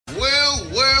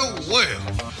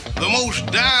most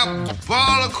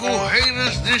diabolical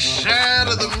haters this side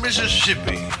of the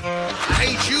Mississippi. I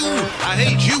hate you. I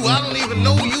hate you. I don't even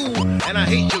know you. And I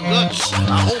hate your guts.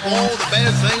 I hope all the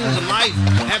bad things in life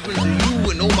happen to you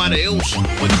and nobody else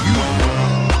but you.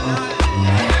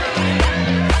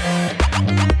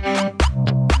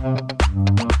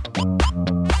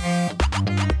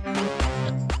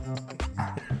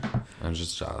 I'm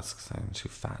just jealous because I'm too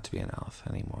fat to be an elf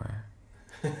anymore.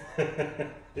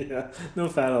 Yeah, no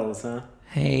fat elves, huh?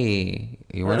 Hey,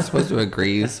 you weren't supposed to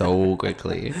agree so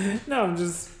quickly. No, I'm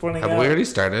just pointing out. Have we already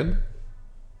started?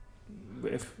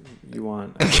 If you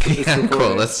want. Okay, yeah,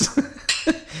 cool. Let's.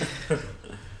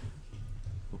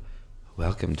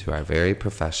 Welcome to our very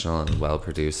professional and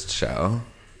well-produced show.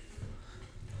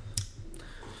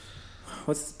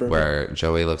 What's this bourbon? Where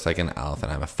Joey looks like an elf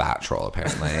and I'm a fat troll,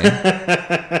 apparently.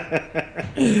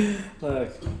 Look,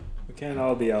 we can't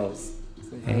all be elves.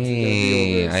 Sometimes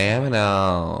Hey, I am an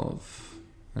elf.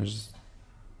 I'm just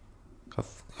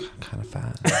kind of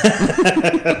fat.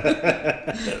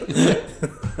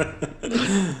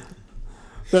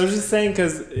 So I was just saying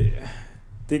because,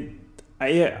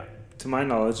 to my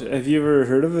knowledge, have you ever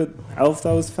heard of an elf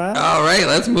that was fat? All right,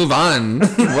 let's move on.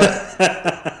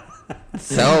 What?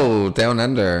 So, down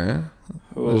under.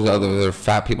 There's other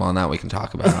fat people on that we can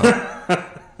talk about.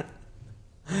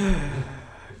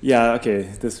 Yeah, okay,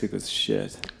 this week was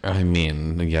shit. I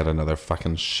mean, yet another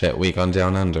fucking shit week on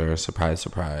Down Under. Surprise,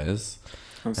 surprise.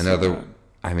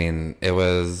 I mean, it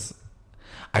was...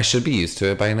 I should be used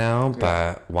to it by now,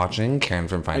 but watching Karen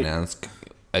from Finance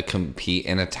compete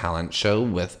in a talent show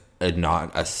with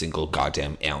not a single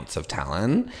goddamn ounce of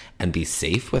talent and be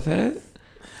safe with it...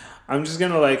 I'm just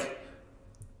gonna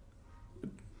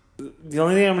the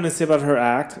only thing I'm gonna say about her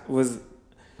act was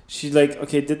she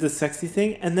did the sexy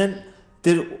thing and then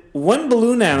did one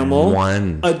balloon animal,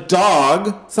 a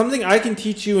dog, something I can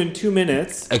teach you in 2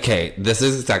 minutes. Okay, this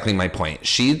is exactly my point.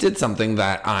 She did something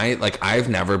that I've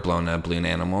never blown a balloon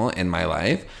animal in my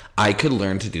life. I could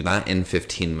learn to do that in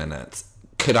 15 minutes.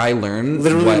 Could I learn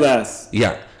literally less?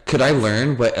 Yeah. Could I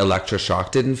learn what electroshock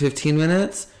did in 15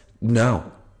 minutes?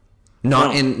 No.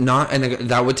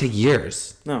 That would take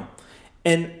years. No.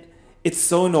 And it's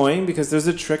so annoying because there's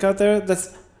a trick out there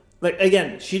that's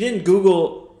again, she didn't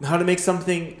Google how to make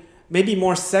something maybe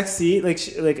more sexy, like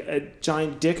a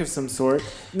giant dick of some sort.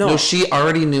 No, she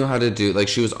already knew how to do,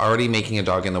 she was already making a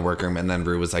dog in the workroom, and then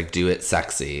Rue was like, do it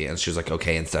sexy. And she was like,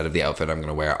 okay, instead of the outfit I'm going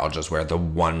to wear, I'll just wear the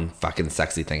one fucking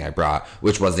sexy thing I brought,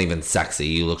 which wasn't even sexy.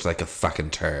 You looked like a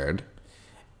fucking turd.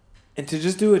 And to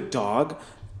just do a dog,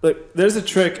 there's a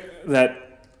trick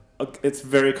that it's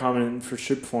very common for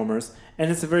street performers,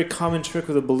 and it's a very common trick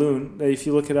with a balloon that if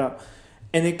you look it up,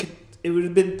 and it would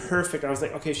have been perfect. I was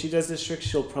like, okay, she does this trick,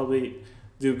 she'll probably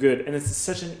do good. And it's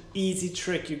such an easy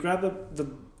trick. You grab the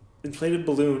inflated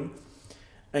balloon,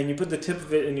 and you put the tip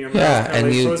of it in your mouth,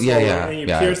 and you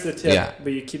pierce the tip,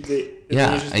 but you keep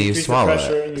and you swallow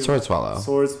it. Sword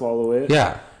swallow it.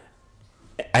 Yeah.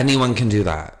 Anyone can do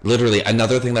that. Literally,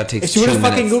 another thing that takes 2 minutes. She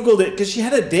would have fucking Googled it because she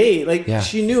had a day.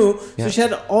 She knew. So she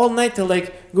had all night to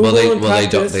Google and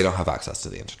practice. They don't have access to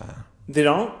the internet. They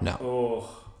don't? No.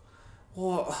 Oh.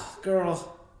 Well,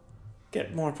 girl,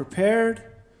 get more prepared.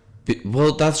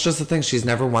 Well, that's just the thing. She's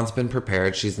never once been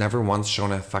prepared. She's never once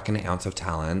shown a fucking ounce of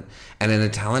talent. And in a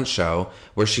talent show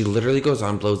where she literally goes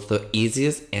on, blows the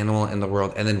easiest animal in the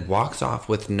world, and then walks off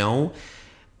with no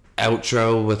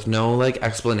outro, with no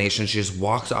explanation. She just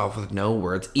walks off with no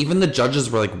words. Even the judges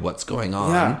were like, what's going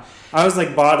on? Yeah. I was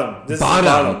like, bottom. This is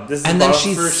bottom. This is and bottom. Then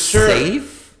she's for sure.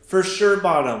 Safe? For sure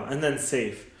bottom. And then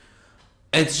safe.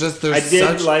 It's just I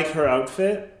did like her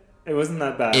outfit. It wasn't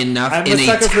that bad. Enough in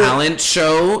a talent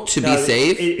show to be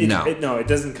safe? No. It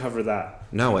doesn't cover that.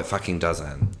 No, it fucking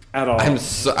doesn't. At all.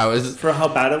 For how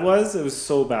bad it was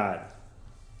so bad.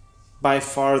 By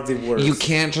far the worst. You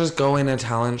can't just go in a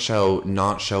talent show,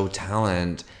 not show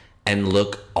talent, and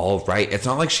look all right. It's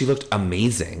not like she looked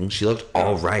amazing. She looked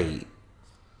all right.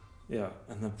 Yeah.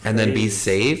 And then be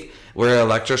safe. Where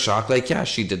electroshock,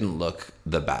 she didn't look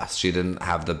the best. She didn't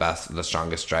have the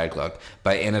strongest drag look.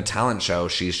 But in a talent show,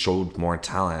 she showed more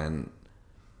talent.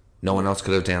 No one else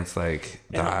could have danced like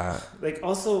that.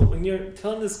 Also, when you're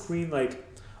telling this queen,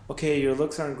 okay, your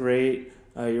looks aren't great,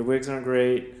 your wigs aren't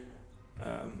great,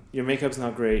 your makeup's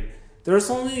not great. There's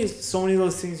only so many of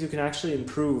those things you can actually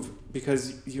improve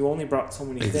because you only brought so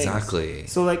many things. Exactly.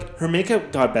 So, her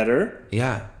makeup got better.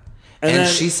 Yeah. And then,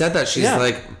 she said that she's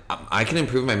like, I can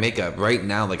improve my makeup right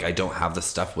now. Like, I don't have the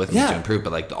stuff with me to improve,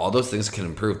 but like all those things can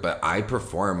improve. But I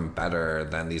perform better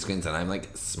than these queens, and I'm like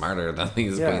smarter than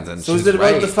these queens. And so is it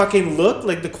about the fucking look,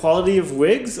 like the quality of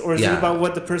wigs, or is it about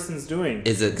what the person's doing?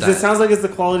 Is it? Because it sounds like it's the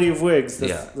quality of wigs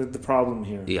that's the problem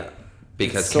here. Yeah.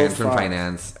 Because Karen from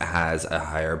Finance has a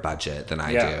higher budget than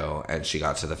I do, and she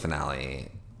got to the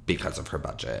finale because of her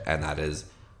budget, and that is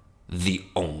the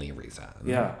only reason.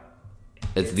 Yeah.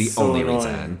 It's the so only annoying.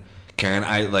 reason. Karen,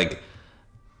 I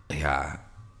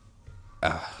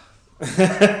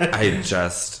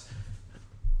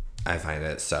find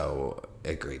it so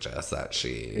egregious that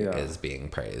she is being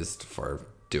praised for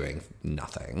doing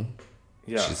nothing.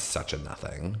 Yeah. She's such a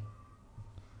nothing.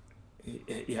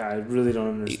 Yeah, I really don't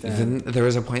understand. There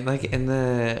was a point like in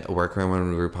the workroom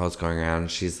when RuPaul's going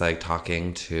around, she's like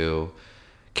talking to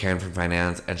Karen from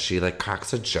Finance, and she like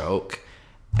cracks a joke,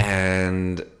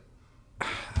 and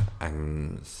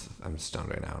I'm stoned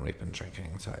right now, and we've been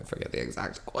drinking, so I forget the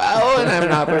exact quote, and I'm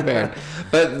not prepared.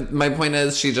 But my point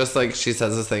is, she just like she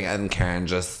says this thing, and Karen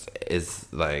just is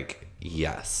like,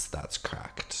 "Yes, that's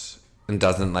correct," and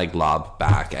doesn't like lob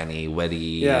back any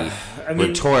witty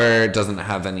retort. Doesn't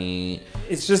have any.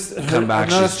 It's just comeback.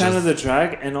 I'm not a fan of the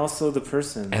drag, and also the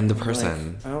person. And the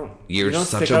person. Like, you're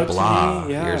such a blah.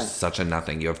 You're such a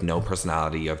nothing. You have no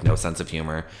personality. You have no sense of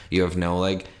humor. You have no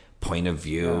like point of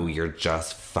view. You're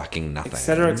just fucking nothing.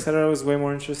 Etc. was way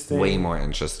more interesting. Way more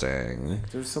interesting.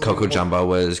 Coco Jumbo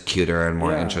was cuter and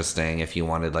more interesting. If you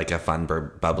wanted like a fun,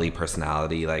 bubbly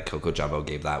personality, like Coco Jumbo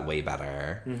gave that way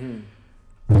better. Mm-hmm.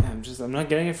 Yeah, I'm not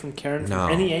getting it from Karen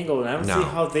from any angle, and I don't see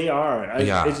how they are.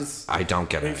 I don't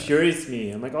get it. It infuriates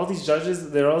me. I'm like, all these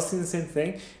judges, they're all seeing the same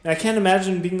thing, and I can't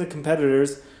imagine being the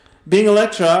competitors, being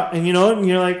Elektra, and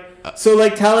you're like, so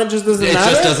like talent just doesn't matter.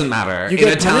 It just doesn't matter. In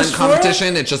a talent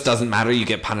competition, it just doesn't matter. You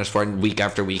get punished for it, and week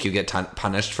after week, you get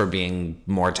punished for being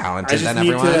more talented than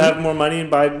everyone. I just need to have more money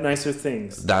and buy nicer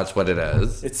things. That's what it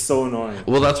is. It's so annoying.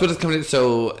 Well, that's what it's coming to.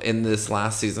 So in this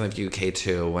last season of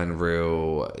UK2, when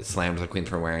Rue slammed the queen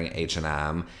for wearing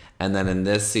H&M, and then in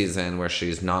this season where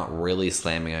she's not really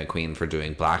slamming a queen for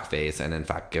doing blackface, and in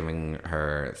fact giving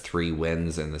her 3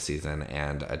 wins in the season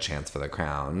and a chance for the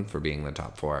crown for being the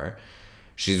top 4,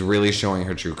 she's really showing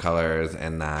her true colors,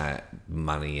 and that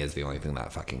money is the only thing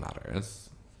that fucking matters.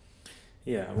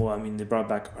 Yeah, well, I mean, they brought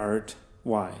back art.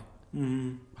 Why?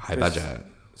 Mm-hmm. High budget.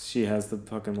 She has the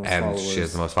fucking most followers. And she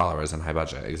has the most followers and high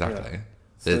budget, exactly. Yeah.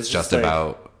 So it's just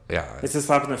about, It's a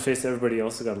slap in the face to everybody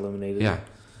else who got eliminated. Yeah,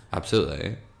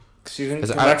 absolutely. She didn't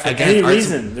come back for any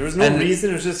reason. There was no reason.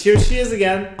 It was just, here she is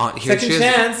again. Second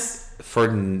chance.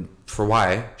 For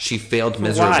why? She failed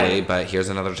miserably, but here's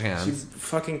another chance. She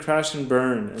fucking crashed and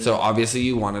burned. So obviously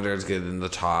you wanted her to get in the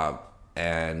top,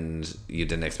 and you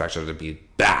didn't expect her to be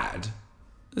bad.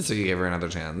 So you gave her another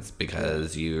chance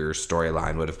because your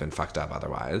storyline would have been fucked up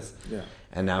otherwise. Yeah.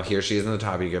 And now here she is in the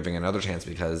top. You're giving another chance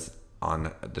because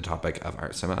on the topic of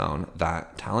Art Simone,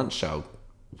 that talent show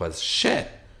was shit.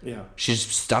 Yeah. She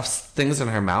stuffs things in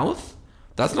her mouth.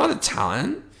 That's not a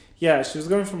talent. Yeah, she was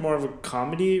going for more of a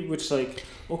comedy, which like,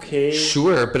 okay.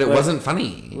 Sure, but it wasn't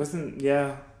funny. It wasn't,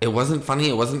 yeah. It wasn't funny.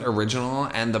 It wasn't original.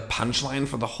 And the punchline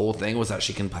for the whole thing was that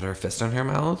she can put her fist in her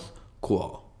mouth.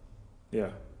 Cool. Yeah.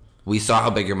 We saw how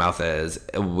big your mouth is.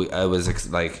 It was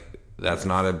like, that's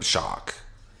not a shock.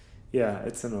 Yeah,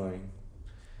 it's annoying.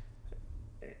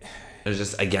 It's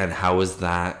just, again, how is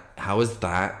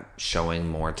that showing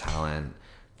more talent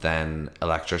than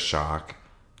Elektra Shock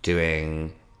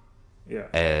doing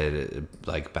a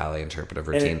like ballet interpretive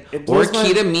routine? Or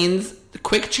Kita Means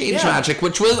quick change magic,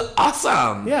 which was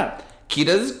awesome. Yeah.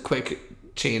 Kita's quick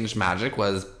change magic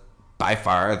was by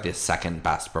far the second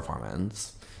best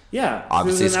performance. Yeah.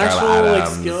 Obviously, it was an Scarlett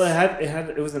actual, Adams. Like,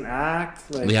 skill. It was an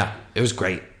act. Like, yeah, it was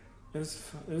great. It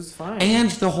was fine.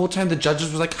 And the whole time the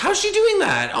judges were like, how's she doing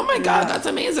that? Oh my God, that's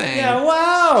amazing. Yeah,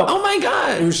 wow. Oh my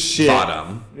God. It was shit.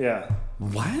 Bottom. Yeah.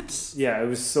 What? Yeah, it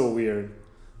was so weird.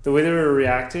 The way they were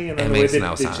reacting and then the way they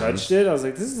judged it, I was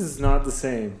like, this is not the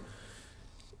same.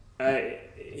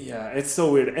 It's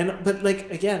so weird. But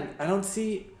like, again, I don't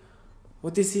see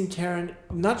what they see in Karen,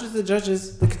 not just the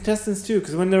judges, the contestants too.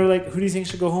 Because when they were like, who do you think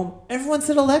should go home? Everyone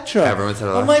said Elektra.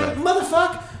 I'm like,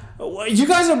 motherfucker. You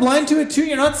guys are blind to it too.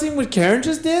 You're not seeing what Karen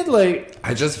just did. Like,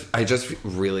 I just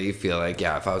really feel like,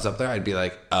 if I was up there, I'd be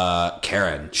like,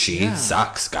 Karen, she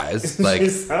sucks, guys. Like, she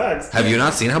sucks. Have you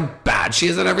not seen how bad she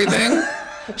is at everything?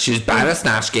 She's bad at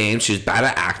Snatch Game. She's bad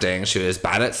at acting. She was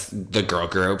bad at the girl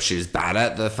group. She's bad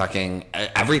at the fucking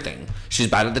everything.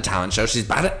 She's bad at the talent show. She's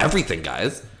bad at everything,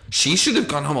 guys. She should have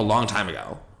gone home a long time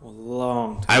ago. A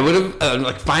long time. I would have,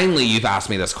 like, finally you've asked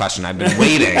me this question. I've been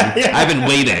waiting. Yeah. I've been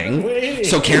waiting.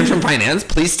 So Karen from finance,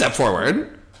 please step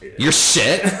forward. You're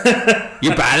shit.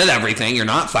 You're bad at everything. You're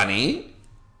not funny.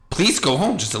 Please go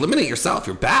home. Just eliminate yourself.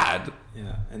 You're bad.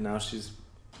 Yeah, and now she's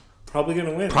probably going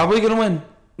to win. Probably going to win.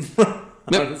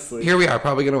 Honestly. Here we are,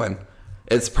 probably going to win.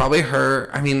 It's probably her.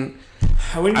 I mean,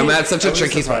 I'm at such a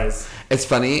tricky spot. It's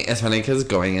funny because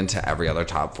going into every other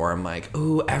top 4, I'm like,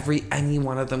 ooh, any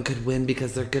one of them could win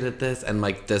because they're good at this. And,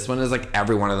 like, this one is like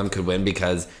every one of them could win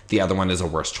because the other one is a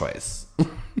worse choice.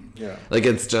 Yeah. Like,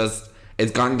 it's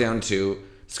gone down to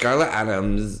Scarlett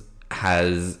Adams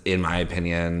has, in my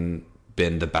opinion,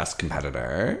 been the best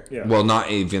competitor. Yeah. Well, not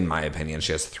even my opinion.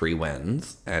 She has 3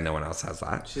 wins, and no one else has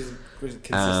that. She's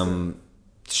consistent.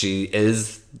 She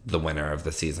is the winner of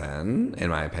the season, in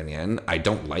my opinion. I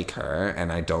don't like her,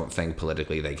 and I don't think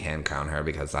politically they can crown her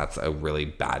because that's a really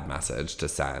bad message to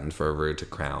send for Rue to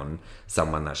crown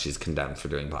someone that she's condemned for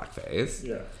doing blackface.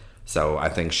 Yeah. So I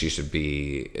think she should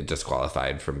be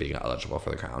disqualified from being eligible for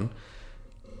the crown.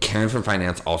 Karen from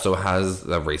finance also has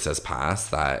the racist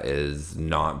past that is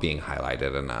not being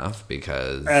highlighted enough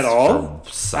because at all,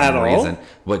 for some reason,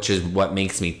 which is what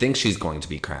makes me think she's going to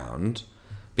be crowned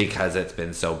because it's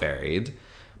been so buried.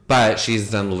 But she's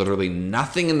done literally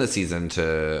nothing in the season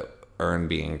to earn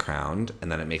being crowned,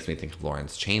 and then it makes me think of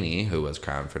Lawrence Chaney, who was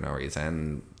crowned for no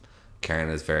reason. Karen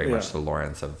is very much the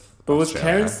Lawrence of But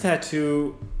Australia. was Karen's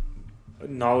tattoo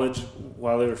knowledge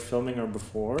while they were filming or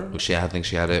before? I think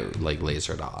she had it like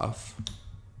lasered off.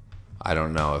 I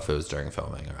don't know if it was during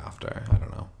filming or after. I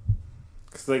don't know.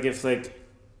 Because like if like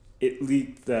it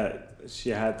leaked that she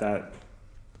had that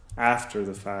after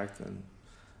the fact, then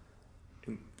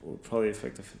it would probably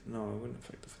affect it wouldn't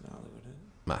affect the finale, would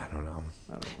it? I don't know.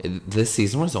 This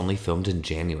season was only filmed in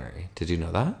January. Did you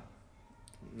know that?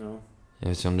 No. It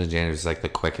was filmed in January. It was like the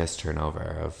quickest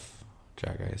turnover of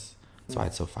Drag Race. That's why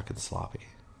it's so fucking sloppy.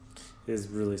 It is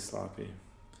really sloppy.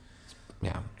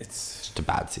 Yeah. It's just a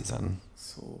bad season.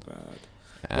 So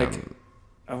bad. Like,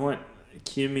 I want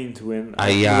Kia-Min to win.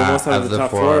 Yeah, almost out of the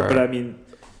top 4, but I mean,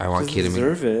 I want Kia-Min.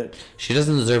 Deserve it. She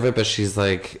doesn't deserve it, but she's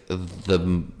like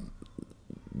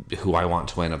who I want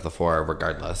to win of the 4,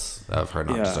 regardless of her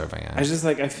not deserving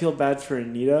it. I feel bad for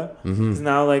Anita. Because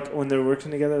now, like, when they're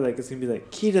working together, like, it's going to be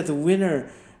like, Kita, the winner.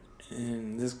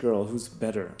 And this girl, who's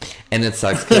better? And it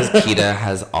sucks because Kita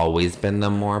has always been the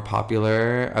more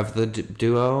popular of the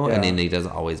duo, and Anita's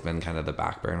always been kind of the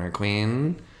back burner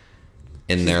queen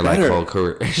in their like whole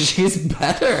career. She's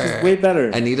better. She's way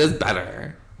better. Anita's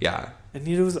better. Yeah.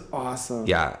 Anita was awesome.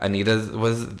 Yeah, Anita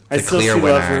was the I still clear see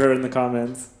winner. love for her in the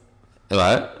comments.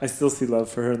 What? I still see love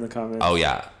for her in the comments. Oh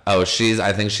yeah. Oh,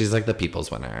 I think she's like the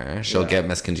people's winner. She'll get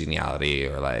Miss Congeniality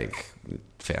or like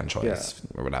fan choice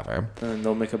or whatever. And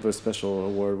they'll make up a special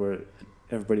award where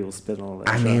everybody will spit all that.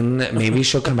 I mean, maybe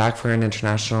she'll come back for an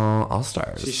international All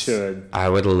Stars. She should. I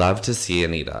would love to see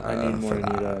Anita. I need more for that.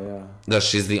 Anita. Yeah. No,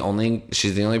 she's the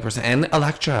only person. And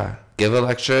Elektra, give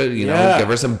Elektra, give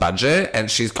her some budget, and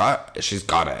she's got it.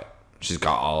 She's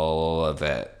got all of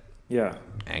it. Yeah.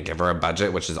 And give her a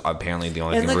budget, which is apparently the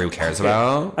only thing Rue cares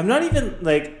about. I'm not even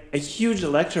like a huge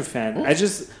Elektra fan.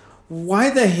 Why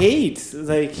the hate?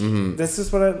 Like, that's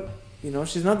just what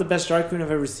she's not the best drag queen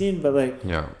I've ever seen, but like,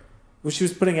 what she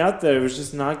was putting out there was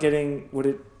just not getting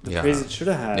the praise it should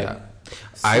have had. Yeah.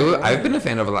 I've been a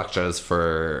fan of Elektra's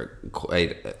for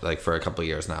a couple of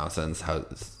years now, since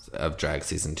House of Drag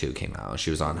season 2 came out.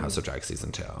 She was on House of Drag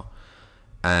season 2,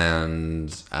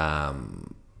 and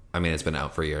I mean, it's been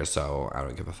out for years, so I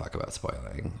don't give a fuck about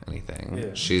spoiling anything.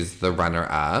 Yeah. She's the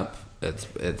runner-up.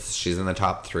 She's in the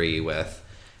top 3 with.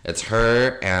 It's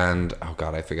her and oh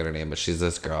god, I forget her name, but she's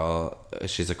this girl.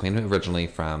 She's a queen originally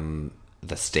from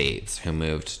the States who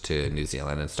moved to New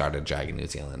Zealand and started drag in New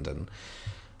Zealand and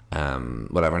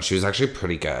whatever. And she was actually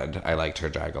pretty good. I liked her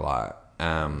drag a lot.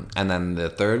 And then the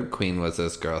third queen was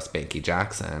this girl Spanky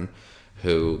Jackson,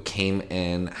 who came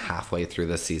in halfway through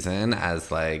the season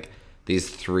as like. These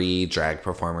 3 drag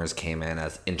performers came in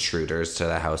as intruders to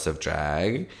the House of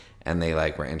Drag, and they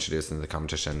like were introduced into the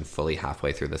competition fully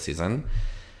halfway through the season.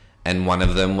 And one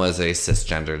of them was a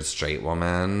cisgendered straight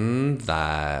woman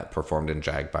that performed in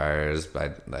drag bars,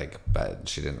 but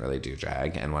she didn't really do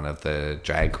drag. And one of the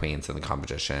drag queens in the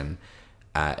competition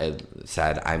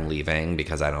said, "I'm leaving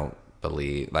because I don't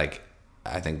believe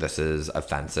I think this is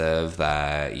offensive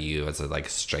that you as a like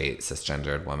straight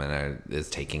cisgendered woman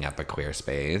is taking up a queer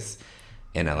space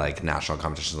in a like national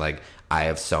competition. Like I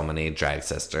have so many drag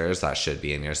sisters that should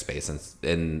be in your space and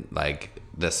in like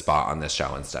this spot on this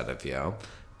show instead of you.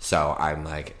 So I'm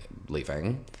like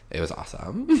leaving. It was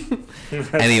awesome.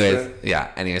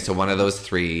 Anyway, so one of those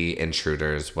 3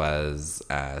 intruders was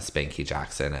Spanky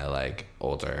Jackson, a like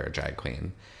older drag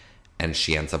queen, and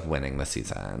she ends up winning the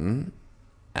season,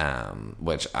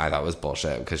 which I thought was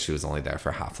bullshit because she was only there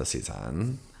for half the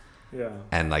season. Yeah.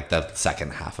 And like the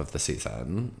second half of the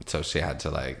season, so she had to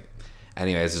like.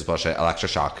 Anyways, it was bullshit. Electra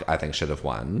Shock, I think, should have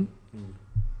won.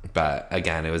 But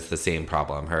again, it was the same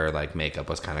problem. Her like makeup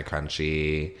was kind of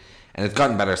crunchy, and it's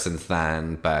gotten better since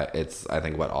then. But it's, I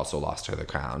think, what also lost her the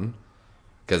crown,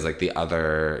 because like the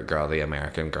other girl, the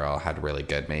American girl, had really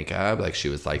good makeup. Like she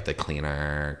was like the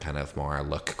cleaner, kind of more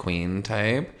look queen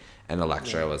type, and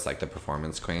Electra was like the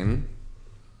performance queen.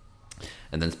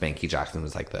 And then Spanky Jackson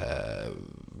was like the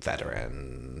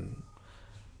veteran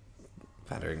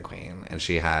queen, and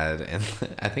she had, and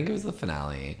I think it was the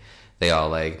finale, they all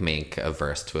like make a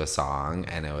verse to a song,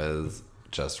 and it was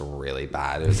just really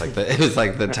bad. It was like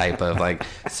the type of like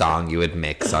song you would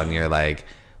mix on your like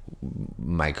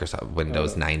Microsoft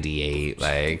Windows 98,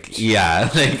 like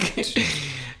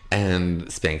and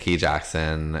Spanky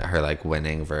Jackson, her like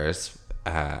winning verse,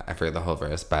 I forget the whole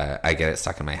verse, but I get it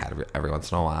stuck in my head every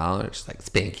once in a while. It's just like,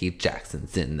 Spanky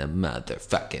Jackson's in the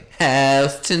motherfucking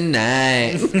house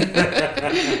tonight.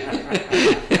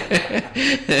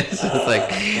 It's just like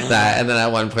that. And then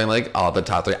at one point, like all the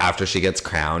top 3, after she gets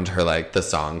crowned, her like the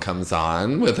song comes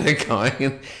on with it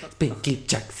going, Spanky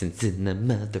Jackson's in the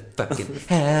motherfucking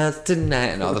house tonight,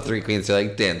 and all the 3 queens are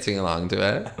like dancing along to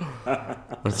it.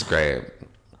 It's great.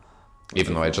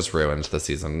 Even though I just ruined the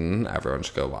season, everyone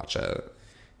should go watch it.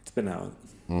 It's been out.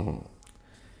 Mm-hmm.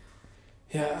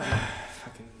 Yeah,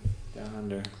 fucking Down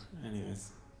Under. Anyways.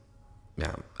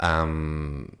 Yeah.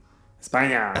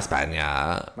 Espana.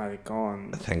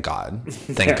 Maricón. Thank God.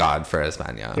 Thank God for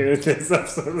Espana. Dude, this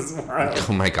episode was wild.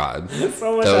 Oh my God.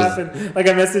 So much happened. Like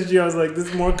I messaged you, I was like,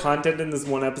 there's more content in this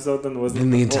one episode than was in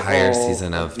the entire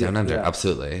season of Down Under. Yeah.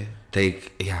 Absolutely.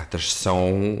 There's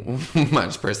so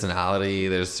much personality.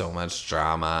 There's so much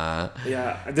drama.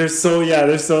 There's so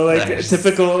like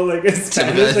typical like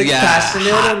Spanish, like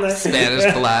passionate and like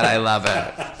Spanish blood. I love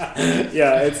it.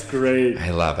 Yeah, it's great.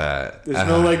 I love it. There's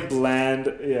no like bland.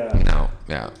 Yeah. No.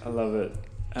 Yeah. I love it.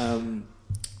 And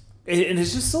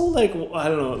it's just so like, I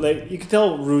don't know, like you can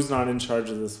tell Rue's not in charge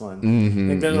of this one. Mm-hmm,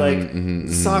 like they're like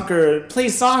soccer, play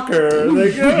soccer.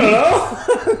 Like I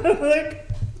don't know, like.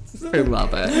 I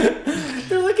love it.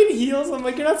 They're like in heels. I'm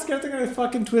like, you're not scared they're gonna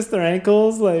fucking twist their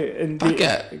ankles, like, and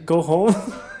go home.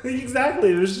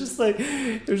 Exactly. It was just like,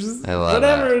 I love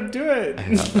whatever, it. Do it. I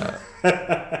love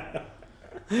it.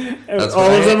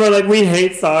 All of them are like, we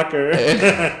hate soccer.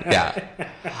 Yeah.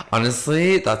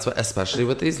 Honestly, that's what, especially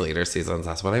with these later seasons,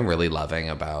 that's what I'm really loving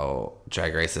about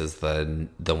Drag Race is the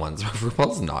ones where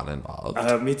RuPaul's not involved.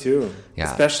 Me too.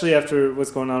 Yeah. Especially after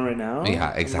what's going on right now.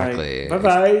 Yeah, exactly. Like,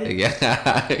 bye-bye.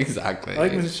 Yeah, exactly. I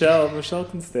like Michelle. Michelle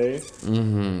can stay.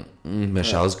 Mm-hmm.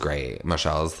 Michelle's great.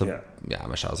 Michelle's a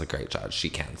great judge. She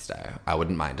can stay. I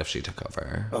wouldn't mind if she took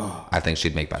over. Oh, I think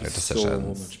she'd make better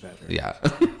decisions. So much better. Yeah.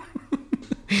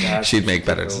 She'd make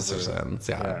better decisions.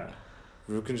 Yeah.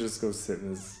 Ru can just go sit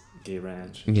in his gay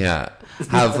ranch. Yeah.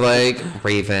 Have like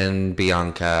Raven,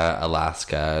 Bianca,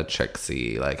 Alaska,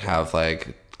 Trixie, like have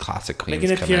like classic queens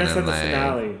make an come appearance in and at the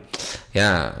finale.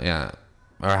 Yeah.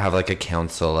 Or have like a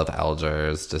council of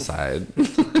elders decide.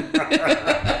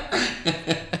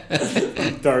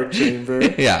 Dark chamber.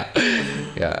 Yeah.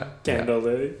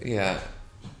 Candlelit. Yeah.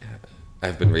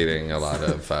 I've been reading a lot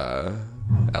of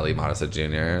Ellie Modesta Jr.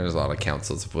 There's a lot of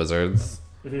councils of wizards.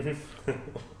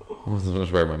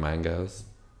 That's where my mind goes.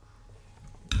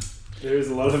 There's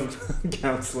a lot of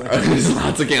counseling. There's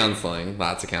lots of counseling.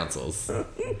 Lots of councils.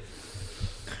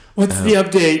 What's the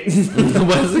update?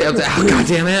 What's the update? Oh, God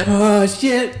damn it. Oh,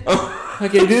 shit. I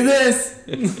can't do this.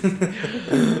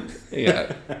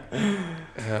 Yeah.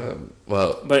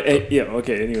 Well. But,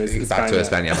 okay, anyways. Back to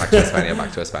Espana.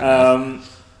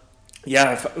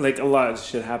 Yeah, like a lot of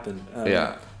shit happened.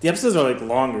 Yeah. The episodes are like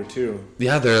longer too.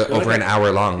 Yeah, they're over like an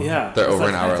hour long. Yeah. They're over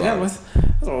an hour long. There's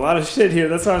a lot of shit here.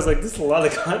 That's why I was like, this is a lot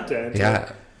of content.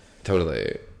 Yeah,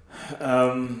 totally.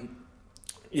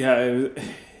 Yeah, it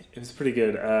was pretty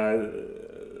good.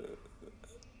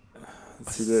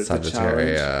 Let's see the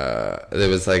Sagittaria. It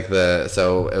was like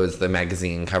it was the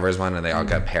magazine covers one, and they all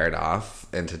got paired off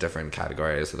into different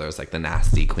categories. So there was like the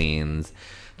nasty queens,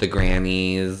 the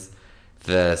grannies,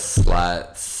 the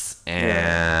sluts,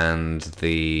 and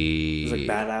the like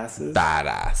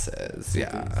badasses.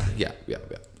 Yeah.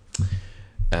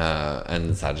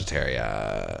 And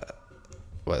Sagittaria.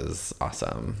 was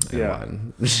awesome.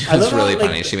 And She was really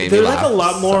funny. She made me laugh. They're like a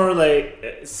lot more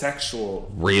like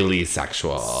sexual. Really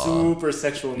sexual. Super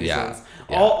sexual in the sense.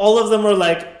 Yeah. All of them are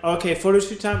like, okay, photo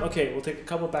shoot time. Okay, we'll take a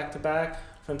couple back to back,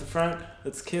 front to front.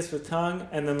 Let's kiss with tongue,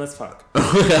 and then let's fuck.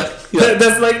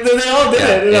 That's like they all did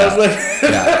it, and I was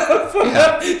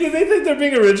like, do they think they're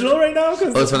being original right now?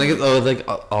 It's funny because like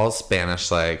all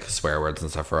Spanish like swear words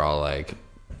and stuff are all like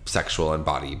sexual and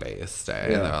body based,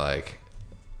 and they're like,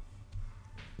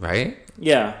 right?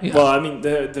 Yeah. Well, I mean,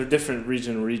 they're different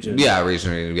region. Yeah,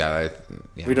 region. Yeah,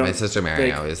 my sister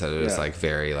Mary always said it was like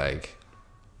very like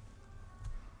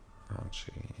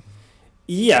raunchy.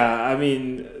 Yeah, I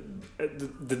mean,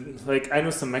 like I know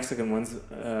some Mexican ones,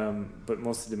 but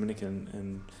mostly Dominican.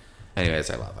 And anyways,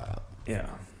 I love that. Yeah,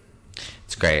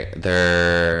 it's great.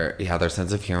 Their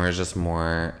sense of humor is just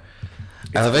more.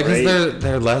 I love it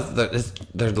because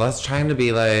they're less trying to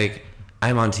be like,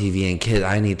 I'm on TV and kids,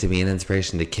 I need to be an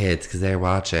inspiration to kids because they're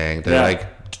watching. They're like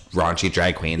raunchy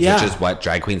drag queens, which is what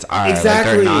drag queens are.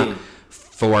 Exactly. Like, they're not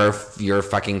for your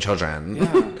fucking children.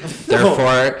 Yeah. They're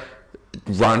for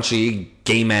raunchy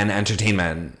gay men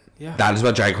entertainment. Yeah. That is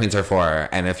what drag queens are for.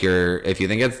 And if you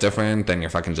think it's different, then you're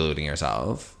fucking deluding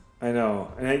yourself. I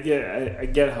know. And I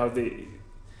get how they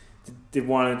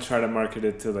want to try to market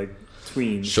it to like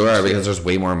tweens. Sure, because there's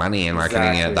way more money in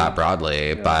marketing it that broadly.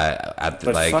 Yeah. But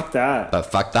fuck that. But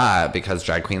fuck that, because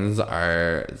drag queens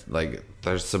are like,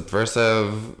 they're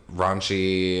subversive,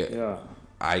 raunchy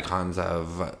icons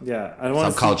of I don't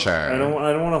want subculture. I don't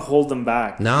want to hold them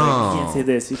back. No, like, you can't say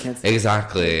this. You can't say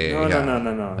exactly.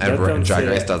 No. And Drag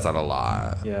Race does that a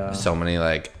lot. Yeah. So many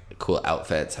like cool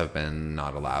outfits have been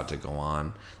not allowed to go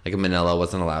on. Like Manila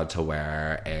wasn't allowed to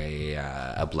wear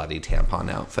a bloody tampon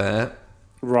outfit.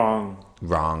 Wrong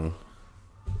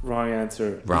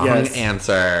answer.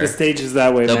 The stage is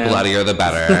that way, the man. bloodier the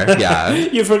better. Yeah.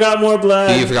 You forgot more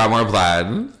blood.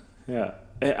 Yeah.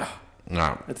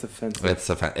 No. It's offensive.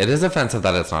 It is offensive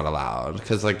that it's not allowed.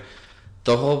 Because, like,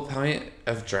 the whole point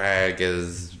of drag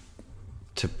is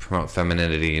to promote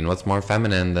femininity. And what's more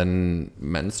feminine than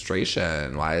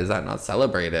menstruation? Why is that not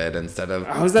celebrated instead of...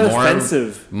 How is that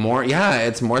offensive?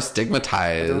 It's more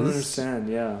stigmatized. I don't understand,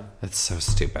 yeah. It's so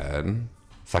stupid.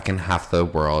 Fucking half the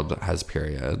world has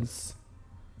periods.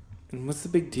 And what's the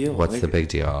big deal? What's the big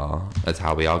deal? That's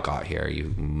how we all got here,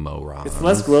 you morons. It's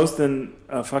less gross than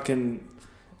a fucking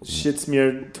shit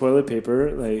smeared toilet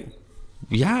paper. Like,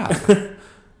 yeah.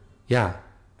 Yeah.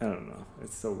 I don't know.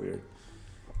 It's so weird.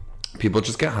 People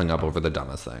just get hung up over the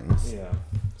dumbest things. Yeah.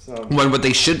 So when what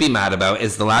they should be mad about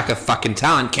is the lack of fucking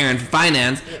talent Karen from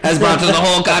Finance has brought to the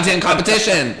whole goddamn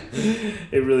competition.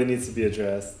 It really needs to be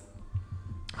addressed.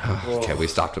 Okay, we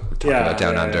stopped talking about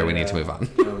Down Under. We need to move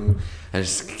on. I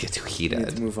just get too heated.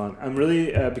 Need to move on. I'm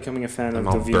really becoming a fan of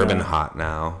Dovima. I'm all bourbon hot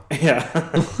now. Yeah.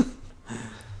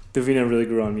 Dovima really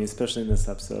grew on me, especially in this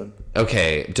episode.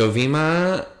 Okay,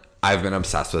 Dovima. I've been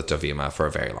obsessed with Dovima for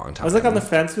a very long time. I was like on the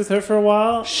fence with her for a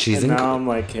while. Now I'm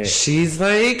like, hey. She's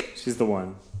the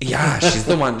one. Yeah, she's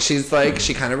the one. She's like,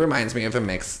 she kind of reminds me of a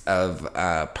mix of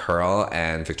Pearl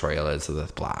and Victoria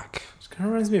Elizabeth Black. Kind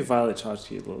of reminds me of Violet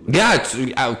Chachki a little bit.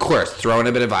 Yeah, of course. Throwing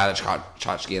a bit of Violet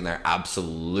Chachki in there,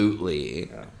 absolutely.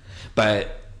 Yeah.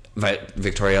 But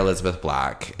Victoria Elizabeth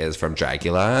Black is from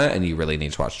Dragula, and you really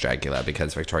need to watch Dragula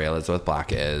because Victoria Elizabeth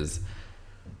Black is,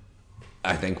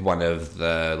 I think, one of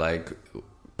the like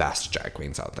best drag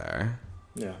queens out there.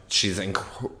 Yeah, she's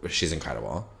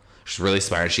incredible. She's really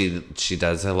smart. She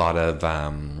does a lot of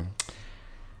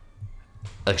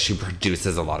like she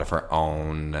produces a lot of her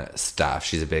own stuff.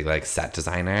 She's a big like set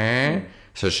designer.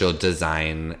 So she'll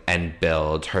design and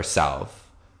build herself.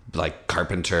 Like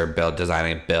carpenter,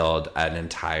 design and build an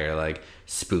entire like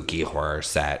spooky horror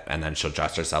set, and then she'll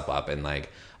dress herself up in like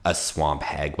a swamp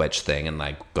hag witch thing and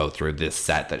like go through this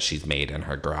set that she's made in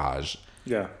her garage.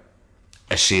 Yeah.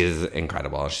 She is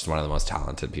incredible. She's one of the most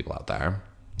talented people out there.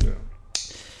 Yeah.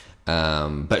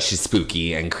 But she's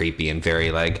spooky and creepy and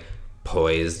very like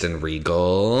poised and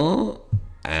regal,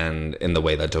 and in the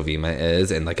way that Dovima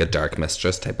is, in like a dark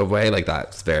mistress type of way, like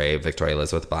that's very Victoria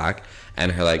Elizabeth Black.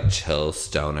 And her like chill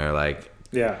stoner like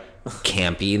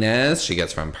campiness she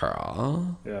gets from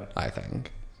Pearl. Yeah, I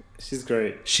think she's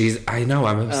great. I know,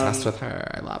 I'm obsessed with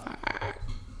her. I love her.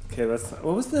 Okay,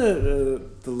 what was the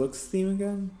looks theme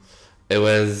again? It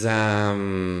was is your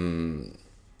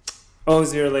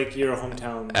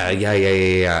hometown?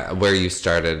 Yeah. Where you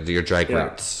started your drag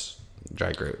roots.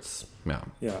 Yeah.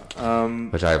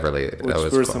 Which I really.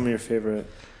 Which were some of your favorite?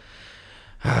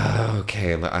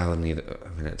 Okay, I'll need a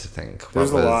minute to think. There's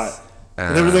a lot.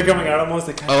 They're coming out almost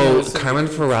like. Carmen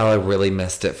Farala really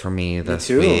missed it for me this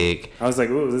week. I was like,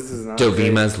 ooh, this is not.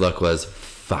 Dovima's look was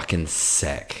fucking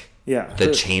sick. Yeah. The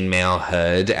chainmail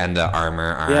hood and the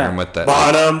armor arm with the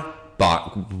bottom.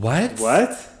 What?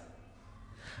 What?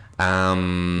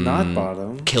 Not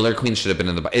bottom. Killer Queen should have been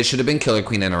in the. It should have been Killer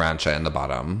Queen and Arantxa in the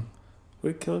bottom.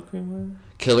 Wait, Killer Queen was?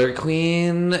 Killer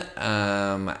Queen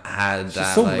had She's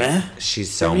that so like meh.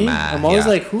 she's so me? mad. I'm always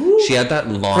like, who? She had that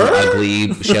long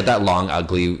ugly. She had that long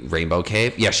ugly rainbow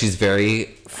cape. Yeah, she's very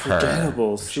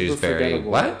forgettable. Her. Super she's very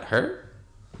forgettable. what her?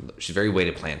 She's very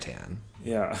weighted plantain.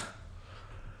 Yeah.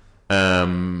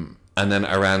 And then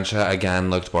Arantxa again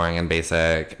looked boring and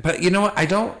basic. But you know what? I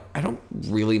don't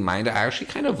really mind it. I actually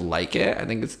kind of like it. I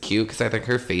think it's cute because I think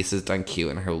her face is done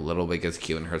cute and her little wig is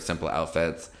cute and her simple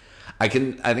outfits. I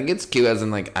think it's cute as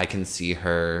in like I can see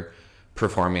her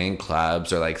performing in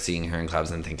clubs or like seeing her in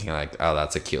clubs and thinking like, oh,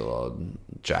 that's a cute little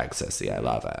drag sissy. I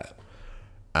love it.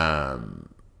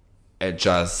 It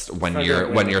just when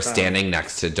you're standing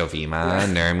next to Dovima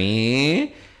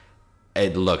Nurmi,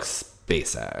 it looks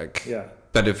basic. Yeah.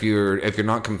 But if you're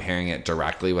not comparing it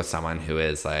directly with someone who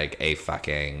is like a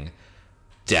fucking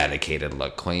dedicated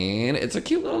look queen, it's a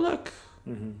cute little look.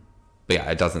 Mm-hmm. But yeah,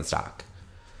 it doesn't stack.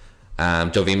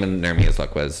 Dovima Nurmi's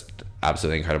look was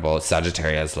absolutely incredible.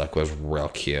 Sagittaria's look was real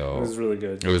cute. It was really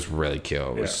good. It was really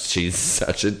cute. Yeah. She's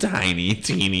such a tiny,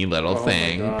 teeny little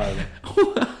thing. My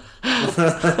God.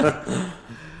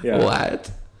 Yeah. What?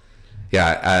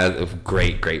 Yeah,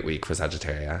 great week for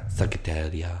Sagittaria.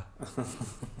 Sagittaria.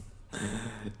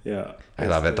 Yeah. I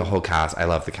love it. The whole cast. I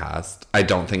love the cast. I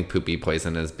don't think Poopy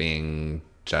Poison is being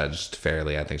judged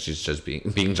fairly. I think she's just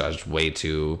being judged way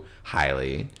too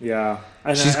highly. Yeah.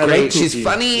 She's great. Like she's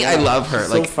funny. Yeah. I love her.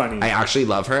 She's like so funny. I actually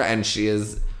love her, and she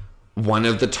is one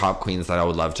of the top queens that I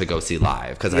would love to go see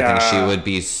live because I think she would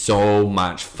be so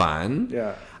much fun.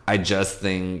 Yeah. I just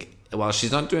think while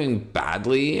she's not doing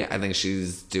badly, I think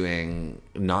she's doing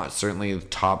not certainly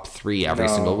top 3 every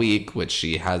single week, which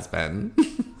she has been.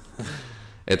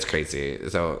 It's crazy.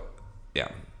 So, yeah.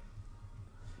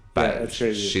 But it's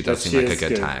crazy. She does seem like a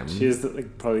good time. She is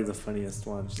probably the funniest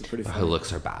one. She's pretty funny. Her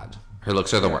looks are bad. Her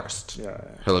looks are the worst. Yeah.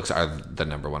 Her looks are the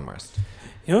number one worst.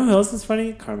 You know who else is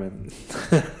funny? Carmen.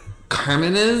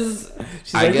 Carmen is...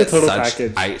 She's like the total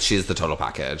package. She's the total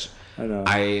package. I know.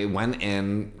 I went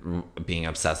in being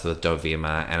obsessed with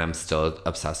Dovima, and I'm still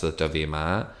obsessed with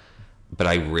Dovima, but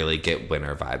I really get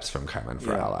winner vibes from Carmen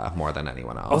Farella more than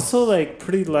anyone else. Also, like,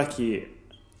 pretty lucky.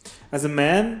 As a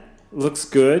man, looks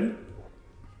good.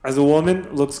 As a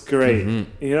woman, looks great.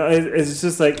 Mm-hmm. You know, it's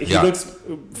just like he looks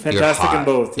fantastic in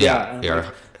both.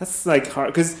 Yeah. That's like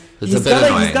hard because he's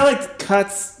got like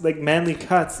cuts, like manly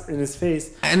cuts in his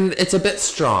face, and it's a bit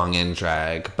strong in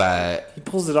drag, but he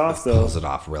pulls it off though. Pulls it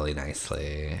off really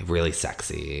nicely, really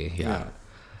sexy.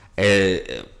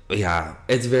 It's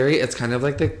kind of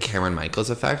like the Cameron Michaels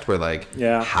effect where like,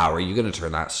 how are you going to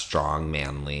turn that strong,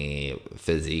 manly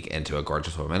physique into a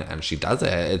gorgeous woman? And she does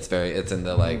it. It's in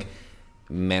the like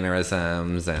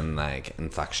mannerisms and like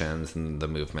inflections and the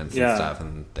movements and stuff,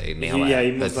 and they nail it. Yeah,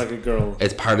 he moves like a girl.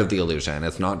 It's part of the illusion.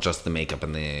 It's not just the makeup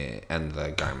and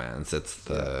the garments. It's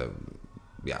the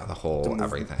whole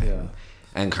everything. Yeah.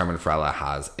 And Carmen Farella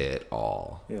has it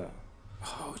all. Yeah.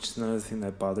 Oh, which is another thing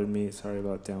that bothered me. Sorry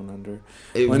about Down Under.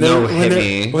 When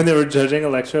they were judging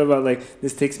Electra about like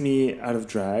this takes me out of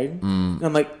drag, and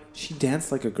I'm like, she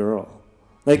danced like a girl.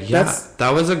 Like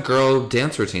that was a girl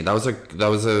dance routine. That was a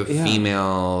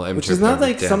female, which is not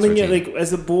like something like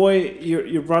as a boy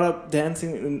you're brought up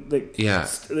dancing and like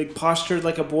postured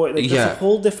like a boy. Like there's a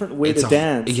whole different way to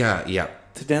dance.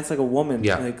 To dance like a woman.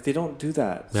 Yeah, like they don't do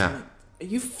that. So yeah. Are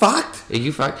you fucked?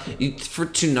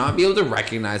 To not be able to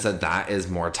recognize that is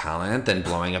more talent than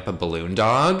blowing up a balloon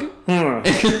dog.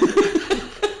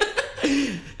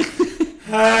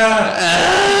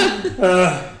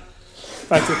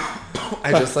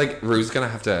 I just like Rue's gonna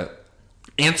have to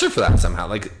answer for that somehow.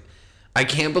 Like, I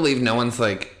can't believe no one's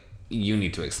like, you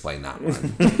need to explain that one.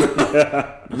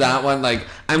 That one, like,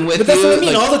 I'm with you. But that's what I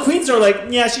mean. Like, all the queens are like,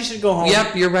 yeah, she should go home.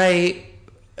 Yep, you're right.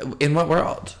 In what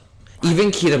world?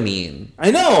 Even Kita Mean. I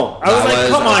know. I was like,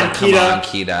 come on,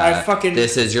 Kita. I fucking.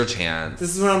 This is your chance.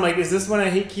 This is when I'm like, is this when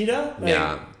I hate Kita? Like,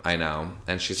 yeah, I know.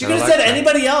 And she could have said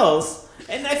anybody else.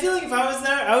 And I feel like if I was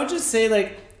there, I would just say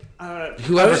like,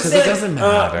 whoever, because it doesn't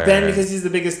matter. Ben, because he's the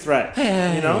biggest threat.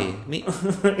 Hey, you know? Me.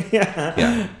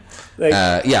 Yeah.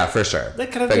 Like, for sure.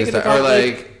 Like, kind of make it about, or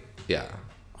like, yeah.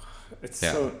 It's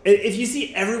so. If you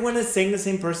see everyone is saying the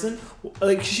same person,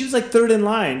 like she was like third in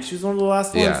line. She was one of the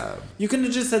last ones. Yeah. You couldn't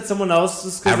have just said someone else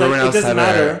just because everyone else it doesn't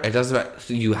matter. It doesn't matter.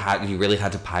 So you really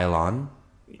had to pile on.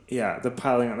 Yeah, the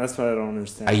piling on. That's what I don't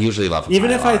understand. I usually love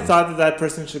even if I thought that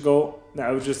person should go,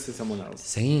 I would just say someone else.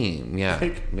 Same. Yeah.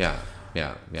 Like, yeah.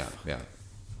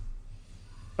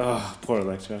 Oh, poor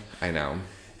Electra. I know.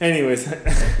 Anyways.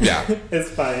 Yeah.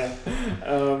 Espana.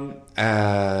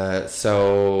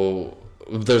 So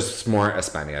there's more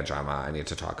Espana drama I need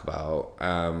to talk about.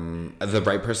 The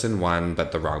right person won,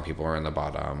 but the wrong people were in the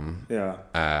bottom. Yeah.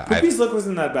 Poopy's look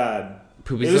wasn't that bad.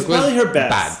 Poopy's look was probably her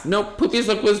best. Bad. No, Poopy's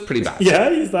look was pretty bad. Yeah,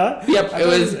 you thought? Yep, it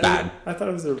was bad. I thought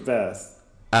it was her best.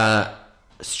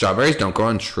 Strawberries don't grow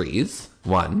on trees.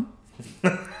 One.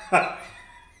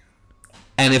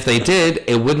 And if they did,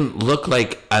 it wouldn't look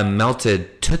like a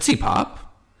melted Tootsie Pop.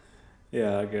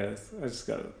 Yeah, I guess. I just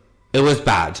got it. It was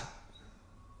bad.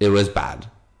 It was bad.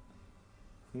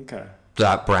 Okay.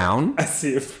 That brown. I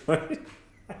see your point.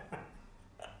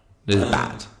 It was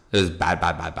bad. It was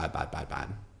bad.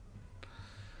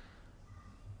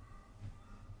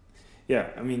 Yeah,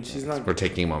 I mean, she's not... We're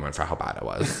taking a moment for how bad it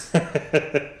was.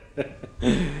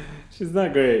 She's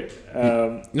not great.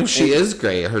 No, she is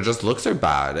great. Her just looks are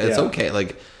bad. It's okay.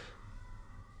 Like,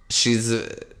 she's...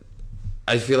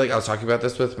 I feel like I was talking about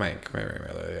this with Mike,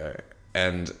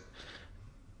 and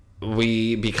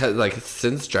because, like,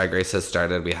 since Drag Race has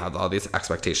started, we have all these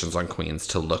expectations on queens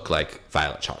to look like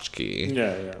Violet Chachki.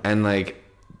 Yeah. And, like,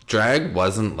 drag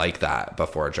wasn't like that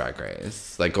before Drag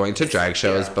Race. Like, going to drag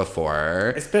shows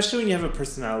before... Especially when you have a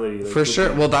personality. Like, for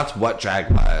sure. Well, that's what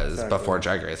drag was before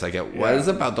Drag Race. Like, it was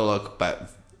about the look, but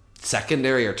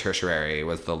secondary or tertiary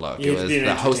was the look. It was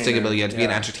the hosting ability. You had to be an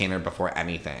entertainer before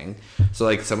anything. So,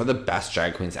 like, some of the best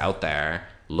drag queens out there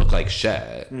look like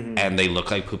shit. Mm-hmm. And they look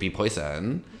like poopy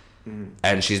poison. Mm-hmm.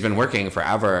 And she's been working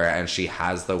forever, and she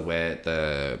has the wit,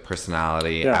 the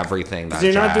personality, everything. That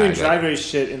you're not doing drag race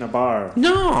shit in a bar.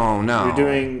 No. You're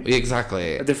doing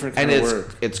exactly a different kind of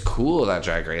work. It's cool that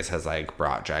Drag Race has like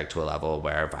brought drag to a level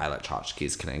where Violet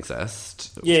Chachkis can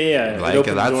exist. Yeah. Like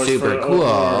that's super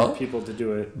cool. People to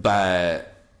do it,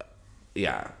 but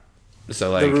yeah.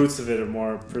 So like the roots of it are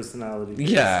more personality.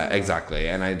 Yeah, exactly.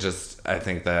 And I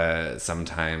think that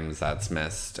sometimes that's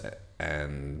missed,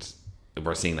 and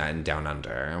we're seeing that in Down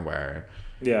Under, where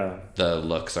the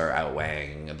looks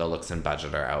and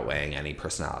budget are outweighing any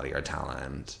personality or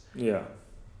talent. Yeah.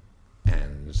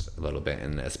 And a little bit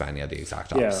in Espana, the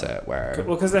exact opposite, where...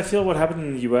 Well, because I feel what happened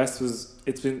in the US was,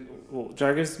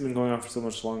 Drag Race has been going on for so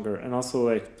much longer, and also,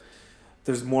 like,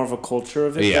 there's more of a culture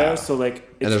of it there, so, like...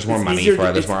 And there's more money for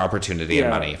it, there's more opportunity and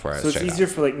money for it. So it's easier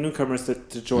for, like, newcomers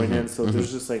to join in, so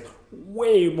there's just, like,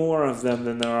 way more of them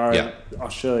than there are in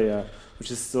Australia. Which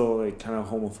is still like kind of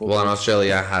homophobic. Well, and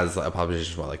Australia has a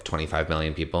population of like 25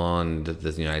 million people, and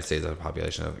the United States has a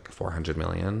population of like 400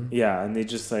 million. Yeah, and they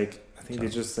just like they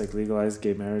just like legalized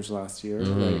gay marriage last year.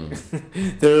 Mm-hmm.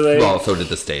 Like, they're like, well, so did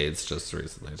the States just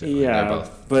recently too. Yeah,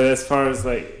 both. But as far as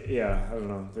like I don't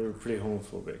know, they were pretty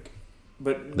homophobic.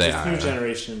 But this new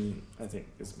generation, I think,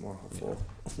 is more hopeful.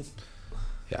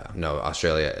 No,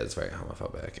 Australia is very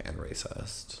homophobic and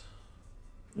racist.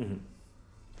 Mm-hmm.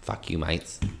 Fuck you,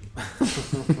 mates.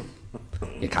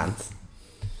 You can't.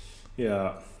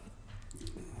 Yeah.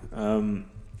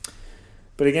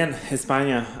 But again,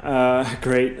 Espana,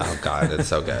 great. Oh God, it's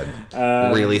so good.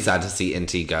 Really sad to see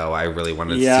Inti go. I really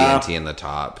wanted to see Inti in the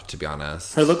top, to be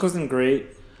honest. Her look wasn't great.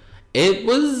 It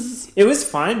was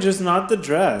fine, just not the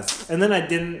dress. And then I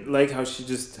didn't like how she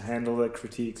just handled the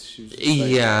critiques. She was just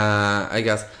like, I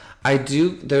guess. I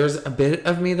do. There's a bit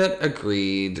of me that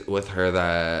agreed with her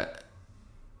that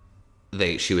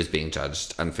she was being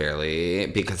judged unfairly,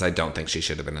 because I don't think she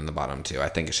should have been in the bottom two. I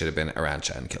think it should have been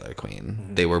Arantxa and Killer Queen.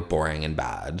 Mm-hmm. They were boring and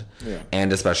bad. Yeah.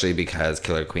 And especially because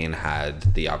Killer Queen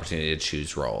had the opportunity to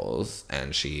choose roles,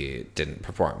 and she didn't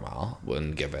perform well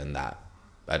when given that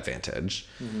advantage.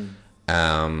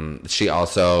 Mm-hmm. She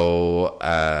also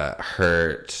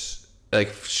hurt...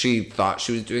 Like, she thought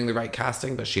she was doing the right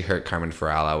casting, but she hurt Carmen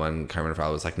Farala when Carmen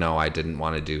Farala was like, no, I didn't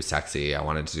want to do sexy. I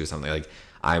wanted to do something like...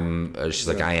 she's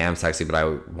like, I am sexy, but I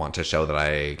want to show that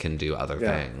I can do other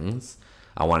things.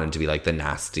 I wanted to be like the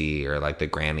nasty or like the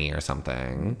granny or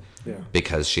something. Yeah.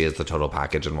 Because she is the total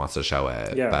package and wants to show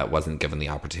it. Yeah. But wasn't given the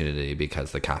opportunity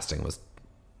because the casting was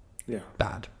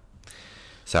bad.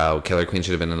 So Killer Queen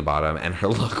should have been in the bottom, and her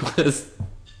look was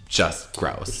just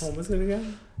gross. Which one was it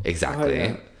again? Exactly. Oh,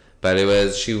 yeah. But it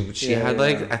was, she had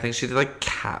like, I think she did like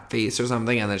cat face or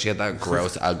something, and then she had that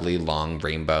gross, ugly, long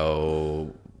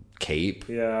rainbow cape.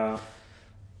 Yeah.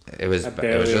 It was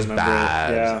just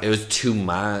bad. Yeah. It was too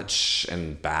much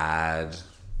and bad.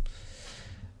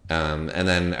 And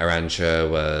then Arantxa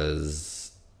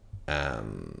was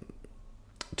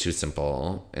too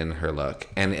simple in her look.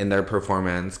 And in their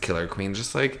performance, Killer Queen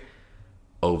just like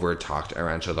over talked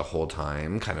Arantxa the whole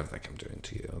time, kind of like I'm doing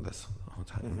to you this whole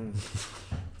time.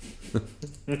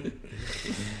 Mm-hmm.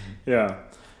 Yeah.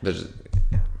 But just,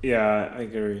 Yeah, I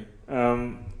agree.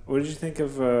 What did you think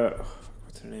of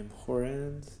what's her name?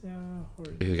 Horens? Yeah,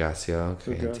 Hugasio,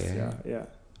 yeah.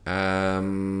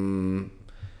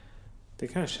 They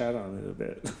kind of shat on it a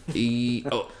bit.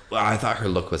 I thought her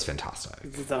look was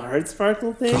fantastic. The heart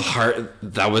sparkle thing? The heart,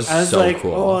 that was I was so like,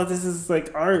 cool. oh, this is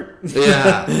like art.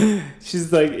 Yeah.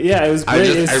 She's like, yeah, it was great.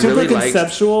 It was super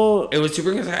conceptual. It was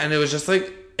super conceptual, and it was just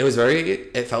like,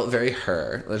 it felt very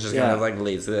her. It was just kind of like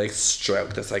lazily like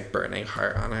stroke this like burning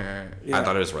heart on her. Yeah. I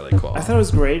thought it was really cool. I thought it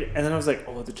was great, and then I was like,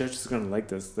 oh, the judges are gonna like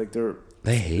this. Like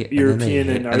they hate European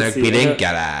and they're beating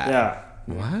get at. Yeah.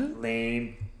 What?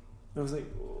 Lame. I was like,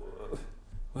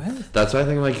 what? That's why I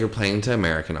think like you're playing to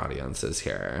American audiences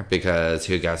here, because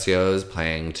Hugasio is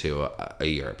playing to a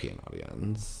European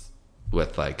audience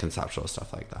with like conceptual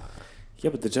stuff like that. Yeah,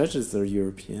 but the judges are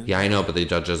European. Yeah, I know, but the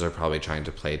judges are probably trying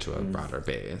to play to a broader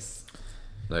base.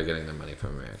 They're getting their money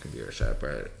from American viewership,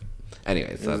 right?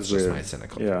 Anyways, that's just my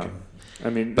cynical thinking. I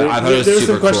mean, but I thought it was super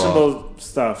some questionable cool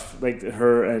stuff, like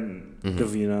her and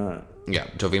Davina. Yeah,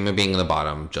 Dovima being in the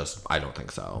bottom, just I don't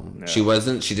think so. Yeah.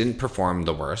 She didn't perform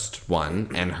the worst one,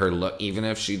 and her look, even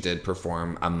if she did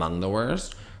perform among the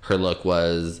worst, her look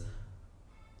was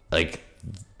like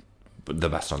the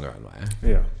best on the runway.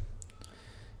 Yeah.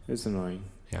 It's annoying.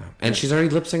 Yeah. And she's already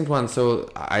lip synced once, so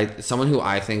someone who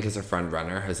I think is a front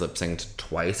runner has lip synced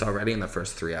twice already in the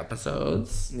first 3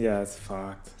 episodes. Yeah, it's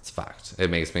fucked. It's fucked. It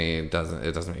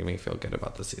doesn't make me feel good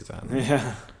about the season.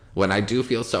 Yeah. When I do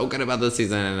feel so good about the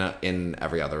season in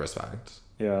every other respect.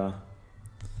 Yeah.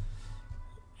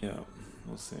 Yeah.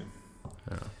 We'll see.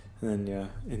 Yeah. And then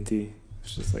Inti.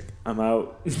 It's just like, I'm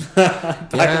out. Packing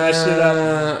that shit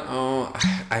up. Oh,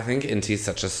 I think Inti's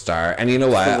such a star. And you know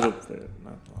what? A little bit,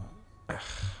 not a lot.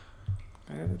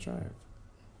 I gotta drive.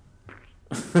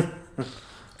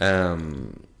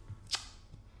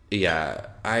 Yeah,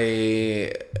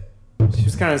 She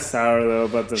was kind of sour though,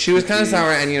 but she was kind of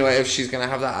sour, and you know what? If she's gonna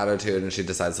have that attitude and she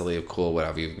decides to leave, cool,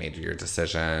 whatever. You've made your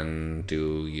decision.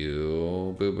 Do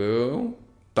you, boo boo?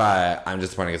 But I'm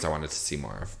disappointed because I wanted to see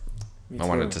more. I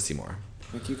wanted to see more.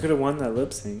 Like, you could have won that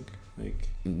lip sync. Like,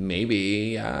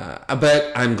 maybe, yeah.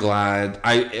 But I'm glad.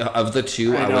 Of the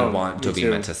two, I would want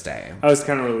Dovima to stay. I was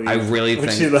kind of relieved. I really when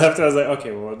think she left, I was like,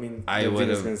 okay, well, I mean, I would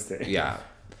have gonna stay. Yeah.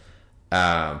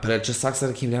 But it just sucks that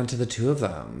it came down to the two of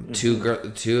them.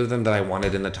 Mm-hmm. Two of them that I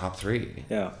wanted in the top 3.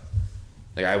 Yeah.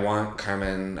 Like I wanted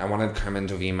Carmen,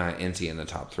 Dovima, Inti in the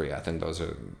top 3. I think those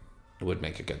would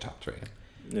make a good top 3.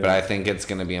 Yeah. But I think it's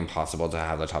gonna be impossible to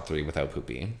have the top 3 without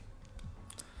Poopy.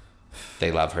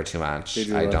 They love her too much.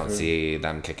 I don't see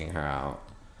them kicking her out.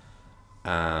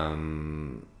 I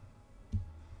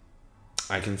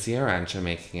can see Arantxa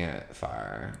making it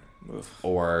far. Oof.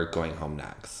 Or going home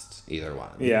next. Either one.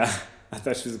 Yeah. I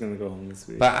thought she was going to go home this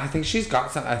week. But I think she's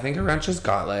got some... I think Arantxa's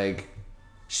got like...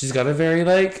 She's got a very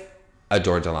like...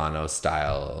 Adore Delano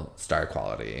style star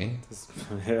quality.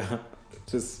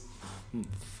 Just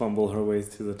fumble her way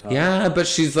to the top. Yeah, but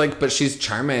she's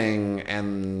charming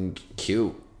and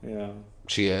cute. Yeah.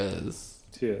 She is.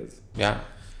 She is. Yeah.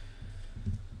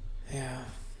 Yeah.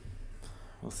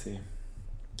 We'll see.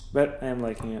 But I am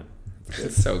liking it.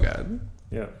 It's so good.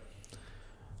 Yeah.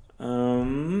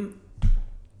 And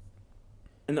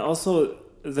also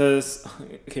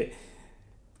okay.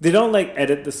 They don't like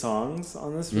edit the songs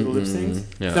on this for the lip syncs.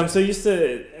 Yeah. I'm so used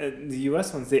to the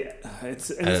US ones. It's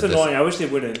annoying. I wish they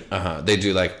wouldn't. They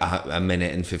do like a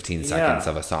minute and 15 seconds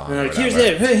of a song. And like, here's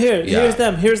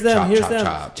them. Here's them.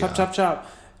 Chop.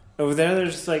 Over there, they're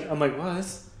just like, I'm like, what? We're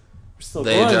still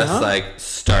going, They just like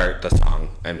start the song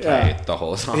and play the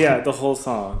whole song. Yeah, the whole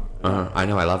song. I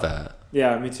know. I love it.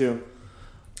 Yeah, me too.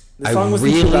 The song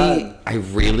wasn't too bad. I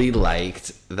really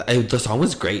liked the song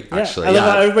was great actually. I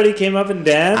love how everybody came up and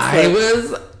danced. I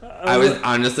was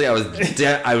honestly I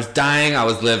was dying, I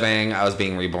was living, I was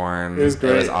being reborn. It was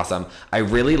great. It was awesome. I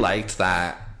really liked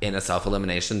that in a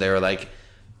self-elimination they were like,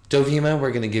 Dovima,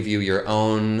 we're gonna give you your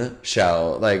own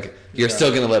show. Like you're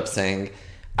still gonna lip sync.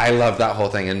 I love that whole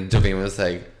thing, and Dovima was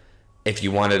like, if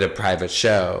you wanted a private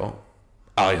show,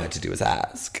 all you had to do was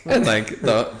ask. And like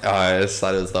I just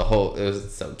thought it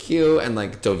was so cute, and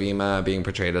like Dovima being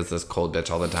portrayed as this cold bitch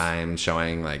all the time,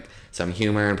 showing like some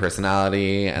humor and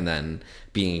personality, and then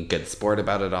being a good sport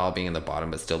about it all, being in the bottom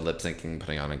but still lip syncing,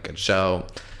 putting on a good show.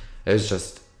 It was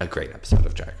just a great episode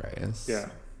of Drag Race. Yeah.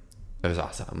 It was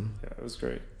awesome. Yeah, it was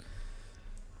great.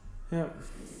 Yeah.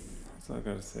 That's all I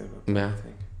gotta say about that, I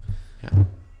think. Yeah.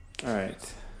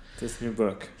 Alright. This new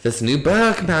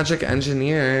book, Magic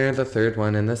Engineer, the 3rd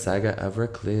one in the saga of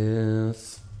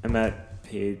Recluse. I'm at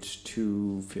page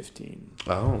 215.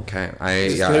 Oh, okay. I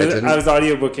was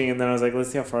audiobooking, and then I was like, let's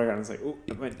see how far I got. I was like, oh,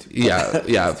 it went too far.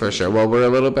 Yeah, for sure. Well, we're a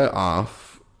little bit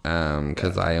off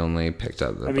because I only picked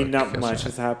up the book not yesterday. much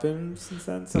has happened since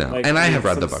then. No, like, and I have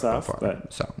read the book stuff, before.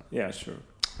 But, so yeah, sure.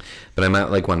 But I'm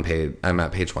at one page. I'm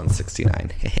at page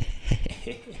 169.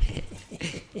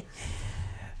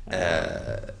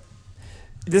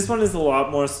 This one is a lot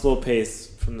more slow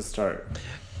paced from the start.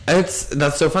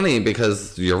 That's so funny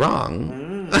because you're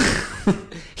wrong.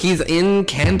 He's in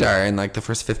Kandar in like the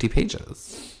first 50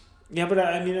 pages. Yeah, but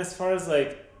I mean, as far as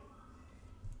like,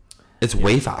 it's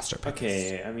way faster.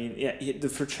 Okay, I mean,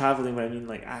 for traveling, but I mean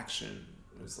like action.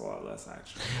 There's a lot less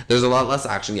action. There's a lot less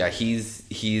action. Yeah, he's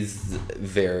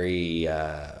very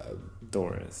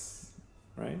Doris,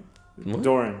 right? What?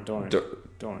 Doran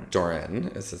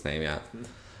is his name. Yeah.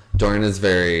 Doran is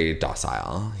very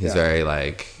docile. He's very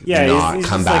like not he's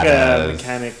Just combative. like a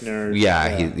mechanic nerd.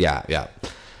 Yeah.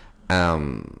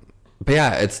 But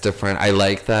yeah, it's different. I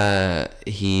like that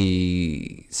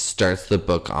he starts the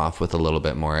book off with a little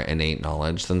bit more innate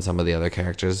knowledge than some of the other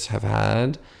characters have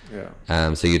had.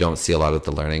 Yeah. So you don't see a lot of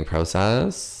the learning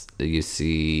process. You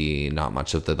see not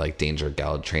much of the like Danger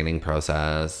Geld training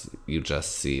process. You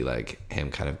just see like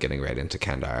him kind of getting right into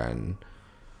Kandar and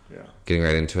getting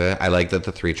right into it. I like that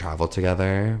the three travel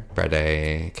together.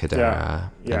 Brede, Kadera.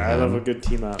 Yeah, I love a good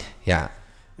team up. Yeah.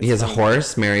 He has a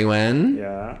horse, Merrywin.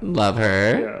 Yeah. Love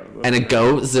her. Yeah, and a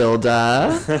goat,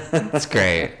 Zilda. It's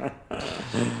great.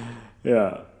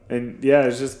 Yeah. And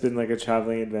it's just been like a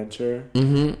traveling adventure.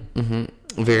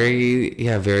 Very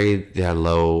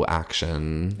low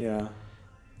action. Yeah.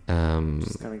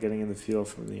 Just kind of getting in the feel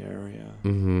from the area.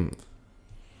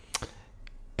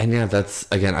 And that's,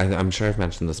 again, I'm sure I've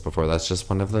mentioned this before. That's just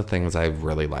one of the things I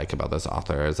really like about this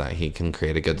author is that he can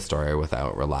create a good story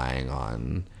without relying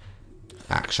on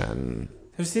action.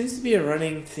 There seems to be a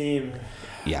running theme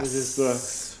with his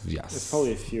books. Yes. There's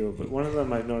probably a few, but one of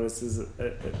them I've noticed is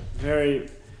very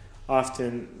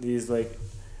often these like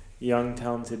young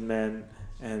talented men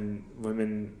and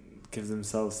women give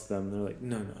themselves to them. They're like,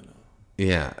 no.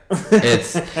 Yeah,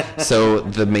 it's so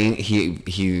the main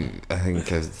he I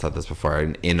think I've said this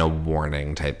before in a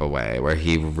warning type of way where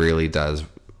he really does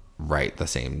write the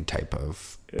same type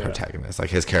of protagonist.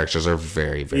 Like his characters are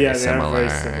very very similar. They are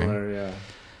very similar. Yeah,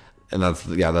 and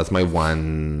that's my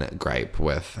one gripe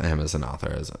with him as an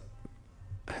author is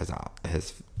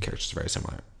his characters are very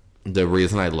similar. The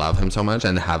reason I love him so much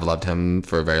and have loved him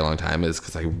for a very long time is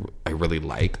because I really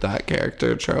like that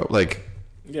character trope. Like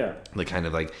kind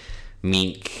of like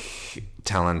meek,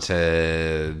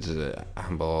 talented,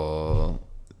 humble,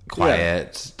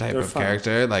 quiet type of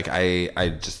character. Like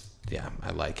I just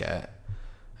I like it.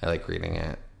 I like reading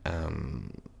it.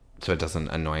 So it doesn't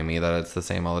annoy me that it's the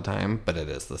same all the time, but it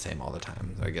is the same all the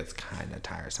time. So it gets kind of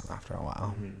tiresome after a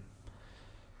while.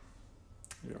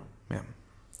 Yeah.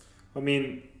 I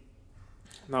mean,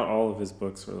 not all of his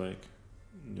books were like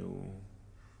no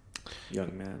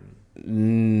young man.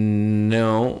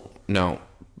 No.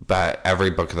 But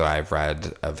every book that I've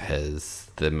read of his,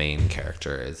 the main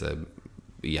character is a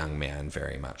young man,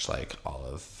 very much like all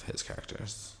of his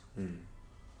characters.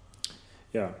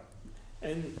 Yeah.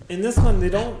 And in this one, they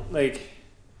don't like...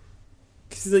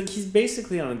 Cause he's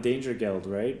basically on a Danger Geld,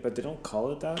 right? But they don't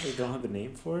call it that? They don't have a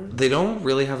name for it? They don't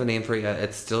really have a name for it yet.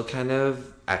 It's still kind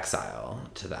of exile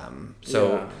to them.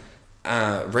 So...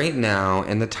 right now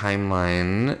in the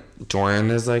timeline, Doran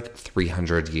is like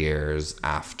 300 years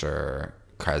after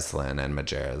Kreslin and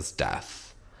Majera's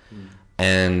death.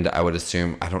 And I would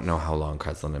assume, I don't know how long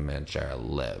Kreslin and Majera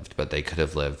lived, but they could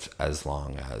have lived as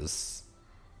long as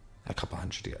a couple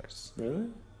hundred years. Really?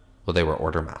 Well, they were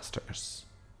Order Masters.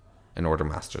 And Order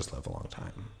Masters live a long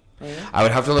time. Oh, yeah? I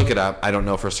would have to look it up. I don't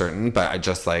know for certain, but I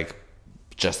just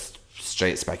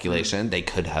straight speculation, they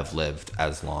could have lived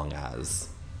as long as...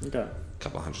 Okay. A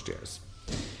couple hundred years.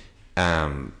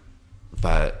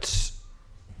 But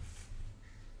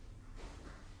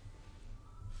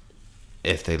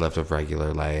if they lived a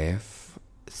regular life,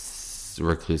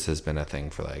 recluse has been a thing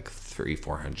for like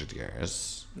 300-400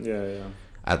 years. Yeah.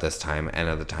 At this time, and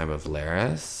at the time of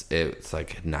Laris, it's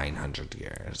like 900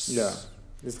 years. Yeah.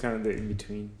 It's kind of the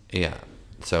in-between. Yeah.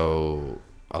 So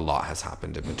a lot has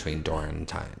happened in between Doran's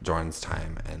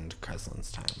time and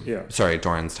Kreslin's time. Yeah. Sorry,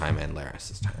 Doran's time and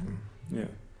Laris's time.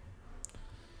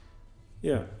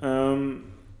 Yeah.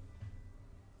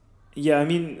 I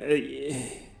mean,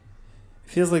 it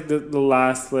feels like the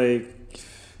last like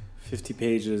 50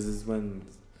 pages is when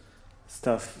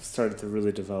stuff started to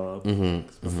really develop.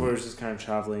 Before it was just kind of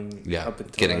traveling up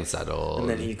until getting settled. And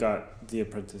then he got the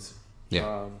apprentice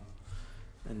job.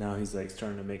 Yeah. And now he's like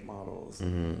starting to make models.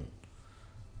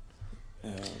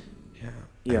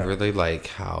 I really like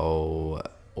how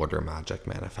order magic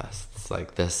manifests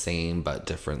like the same but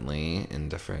differently in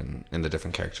the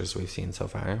different characters we've seen so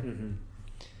far. Mm-hmm.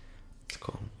 It's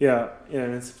cool. Yeah,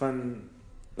 and it's fun.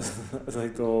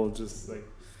 Like the whole just like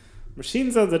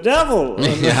machines are the devil.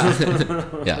 Yeah.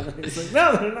 He's like,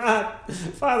 no, they're not.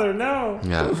 Father, no.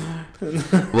 Yeah.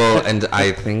 Well, and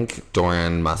I think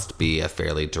Doran must be a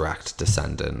fairly direct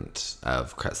descendant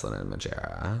of Kreslin and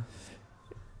Majera.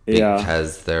 Yeah.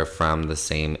 Because they're from the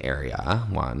same area,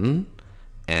 one.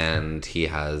 And he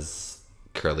has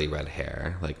curly red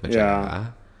hair, like Majera. Yeah.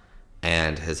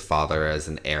 And his father is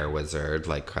an air wizard,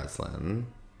 like Kreslin.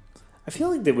 I feel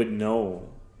like they would know.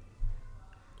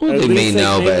 Well, they may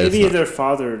know, but maybe their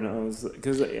father knows.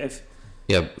 Because it's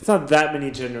not that many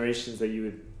generations that you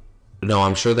would... No,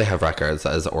 I'm sure they have records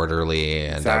as orderly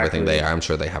and everything they are. I'm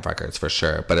sure they have records for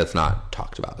sure, but it's not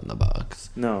talked about in the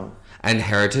books. No. And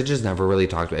heritage is never really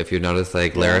talked about. If you notice,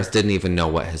 like, Laris didn't even know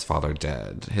what his father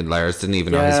did. Laris didn't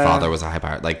even know his father was a high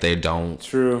power. Like, they don't...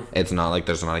 True. It's not like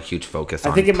there's not a huge focus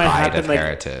on I think it might pride happen, of like,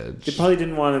 heritage. They probably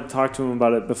didn't want to talk to him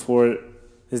about it before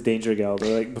his danger geld, or,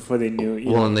 like, before they knew.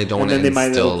 And they don't want to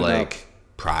instill, like,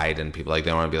 pride in people. Like,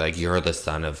 they don't want to be like, you're the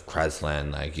son of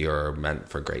Kreslin. Like, you're meant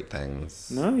for great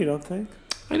things. No, you don't think?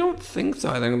 I don't think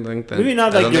so. I don't think that... Maybe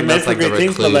not like you're meant for great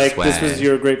things, but, like, this was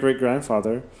your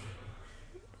great-great-grandfather.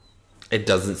 It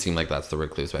doesn't seem like that's the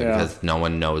recluse way because no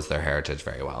one knows their heritage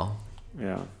very well.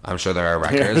 Yeah. I'm sure there are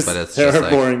records, but it's just they're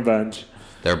like... a boring bunch.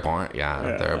 They're boring,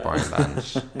 they're a boring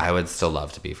bunch. I would still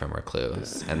love to be from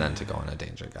recluse and then to go on a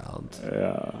danger geld.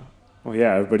 Yeah. Well,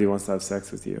 yeah, everybody wants to have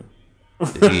sex with you.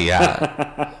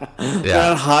 Yeah.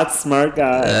 That hot, smart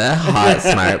guy. Hot,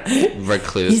 smart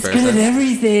recluse He's person. good at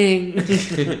everything.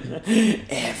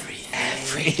 Everything.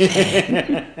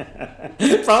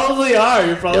 Probably are.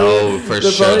 You're probably, for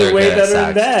sure they're way good better at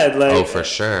in bed. Like, for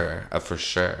sure. For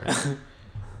sure.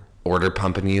 Order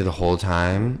pumping you the whole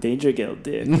time. Danger Guild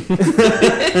did.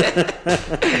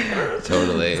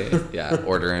 Totally. Yeah.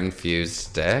 Order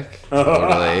infused dick.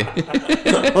 Totally.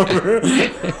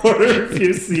 order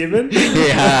infused semen.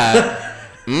 Yeah.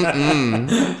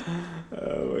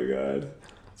 Oh my god.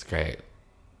 It's great.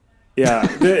 Yeah,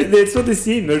 it's what they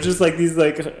seem. They're just like these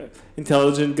like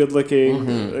intelligent,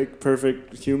 good-looking, like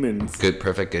perfect humans. Good,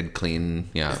 perfect, good, clean.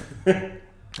 Yeah.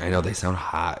 I know they sound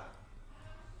hot.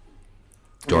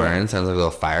 Doran sounds like a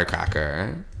little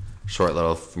firecracker. Short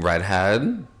little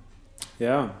redhead.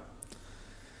 Yeah.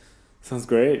 Sounds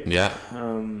great. Yeah.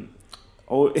 And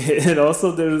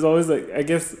also there's always like, I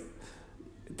guess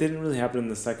it didn't really happen in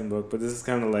the second book, but this is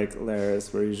kind of like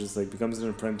Laris, where he just like becomes an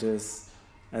apprentice.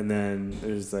 And then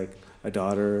there's like a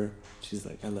daughter. She's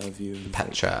like, I love you.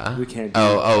 Petra. Like, we can't do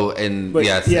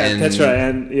yes. Yeah, and Petra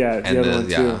and the other one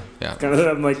too. Yeah. Kind of,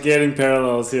 I'm like getting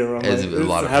parallels here. I'm It's like, a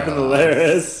lot of happened to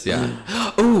parallels. Laris.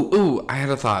 Yeah. Ooh, I had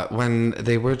a thought. When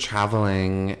they were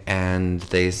traveling and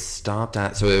they stopped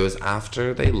at... So it was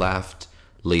after they left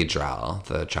Lidrel,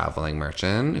 the traveling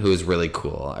merchant, who was really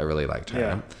cool. I really liked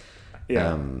her.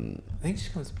 Yeah. I think she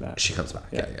comes back. She comes back.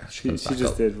 Yeah. She comes back. She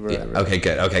just did. Whatever. Yeah. Okay,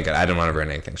 good. I didn't want to ruin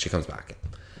anything. She comes back.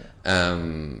 Yeah.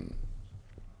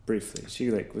 Briefly,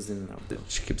 she like was in and out.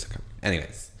 She keeps coming.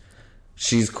 Anyways,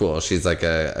 she's cool. She's like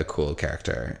a cool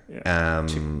character. Yeah.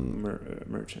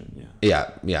 Merchant.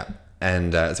 Yeah. Yeah.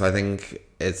 And so I think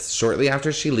it's shortly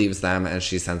after she leaves them, and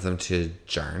she sends them to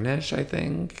Jarnish. I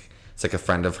think it's like a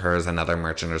friend of hers, another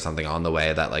merchant or something on the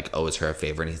way that like owes her a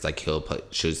favor, and he's like he'll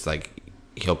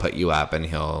put you up and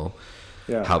he'll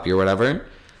help you or whatever.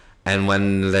 And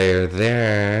when they're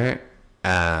there,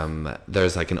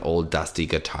 there's like an old dusty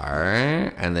guitar,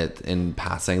 and in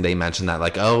passing they mention that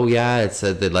like, oh yeah, it's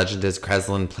the legend is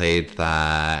Kreslin played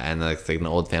that, and it's like an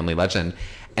old family legend,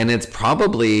 and it's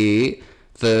probably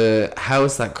the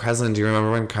house that Kreslin. Do you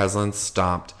remember when Kreslin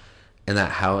stopped in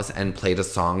that house and played a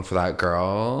song for that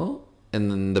girl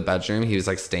in the bedroom? He was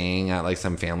like staying at like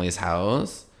some family's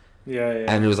house. Yeah.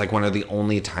 And it was like one of the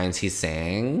only times he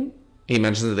sang. He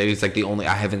mentioned that he's like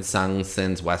I haven't sung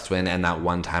since Westwind, and that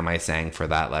one time I sang for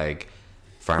that like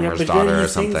farmer's daughter or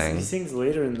something. He sings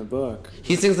later in the book.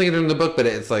 He sings later in the book, but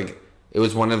it's like it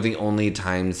was one of the only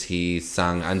times he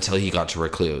sung until he got to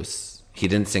Recluse. He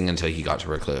didn't sing until he got to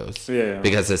Recluse. Yeah.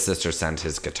 Because his sister sent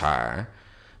his guitar.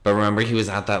 But remember, he was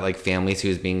at that like family's. He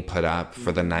was being put up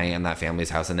for the night in that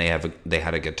family's house, and they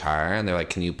had a guitar, and they're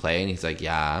like, "Can you play?" And he's like,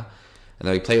 "Yeah." And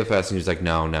they're like, "Play with us," and he's like,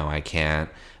 No, I can't.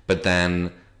 But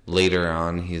then later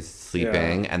on, he's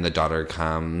sleeping, and the daughter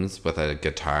comes with a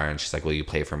guitar, and she's like, "Will you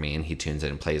play for me?" And he tunes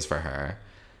it and plays for her.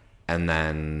 And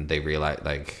then they realize,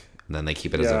 then they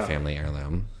keep it as a family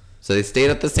heirloom. So they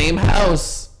stayed at the same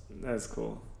house. That's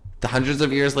cool. The hundreds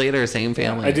of years later, same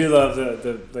family. I do love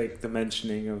the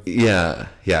mentioning of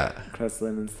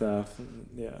Kreslin and stuff.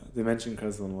 Yeah, they mention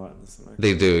Kreslin a lot in this one.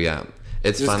 They do, yeah.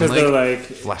 It's just fun, like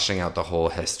fleshing out the whole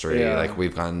history. Yeah. Like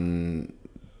we've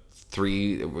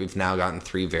now gotten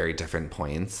 3 very different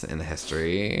points in the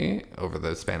history over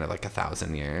the span of like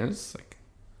 1,000 years. Like,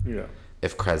 yeah.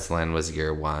 If Kreslin was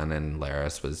year 1 and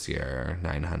Laris was year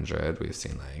 900, we've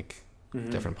seen like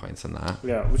different points in that.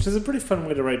 Yeah, which is a pretty fun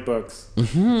way to write books.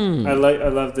 Mm-hmm. I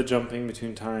love the jumping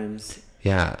between times.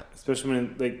 Yeah. Especially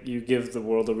when like you give the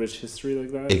world a rich history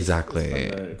like that. Exactly.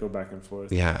 It's fun to go back and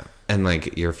forth. Yeah. And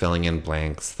like you're filling in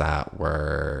blanks that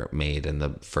were made in the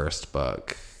first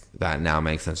book that now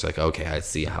makes sense. Like, okay, I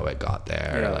see how it got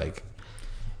there. Yeah. Like,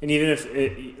 and even if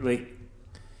it like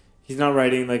he's not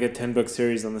writing like a 10-book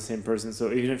series on the same person,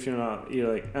 so even if you're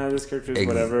like, this character is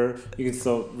whatever, you can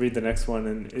still read the next one,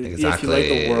 and if you like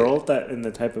the world that and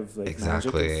the type of like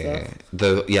magic and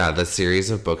stuff. The series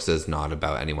of books is not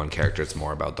about any one character, it's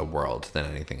more about the world than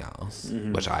anything else,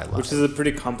 which I love. Which is a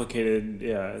pretty complicated,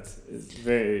 it's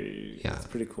very, it's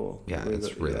pretty cool. Yeah,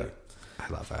 it's really, I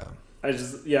love it. I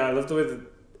love the way that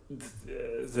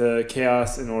the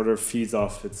chaos and order feeds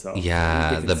off itself.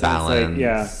 Yeah, the balance.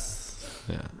 Yeah.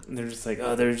 And they're just like,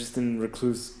 they're just in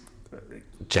recluse.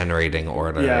 Generating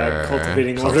order. Yeah,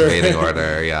 cultivating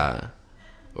order. Yeah.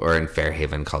 Or in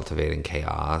Fairhaven, cultivating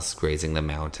chaos, grazing the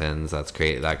mountains. That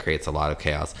creates a lot of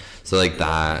chaos. So like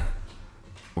that,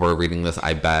 we're reading this,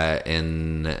 I bet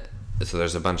so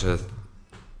there's a bunch of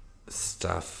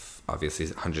stuff, obviously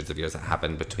hundreds of years that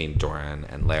happened between Doran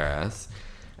and Laris.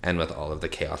 And with all of the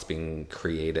chaos being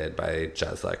created by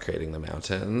Jezla creating the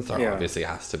mountains, there obviously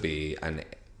has to be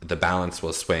the balance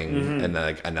will swing, and then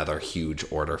like another huge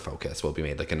order focus will be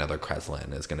made. Like another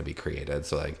Kreslin is going to be created.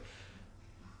 So like,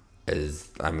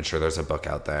 I'm sure there's a book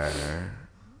out there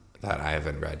that I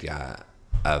haven't read yet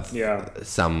of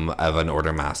some of an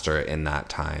order master in that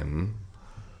time.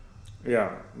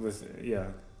 Yeah,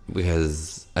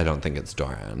 because I don't think it's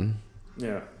Doran.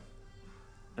 Yeah,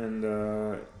 and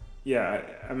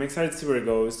I'm excited to see where it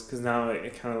goes, because now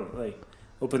it kind of like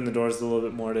opened the doors a little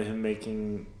bit more to him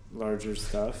making larger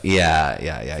stuff. Yeah.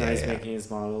 He's making his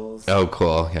models. Oh,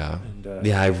 cool. Yeah. And,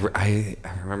 I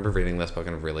remember reading this book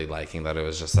and really liking that it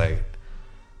was just like,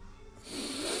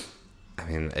 I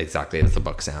mean, exactly as the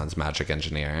book sounds, magic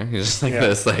engineer. He's just like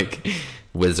this like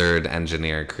wizard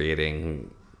engineer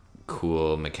creating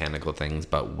cool mechanical things,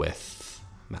 but with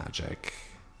magic.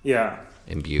 Yeah.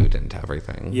 Imbued into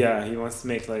everything. Yeah, he wants to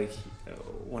make like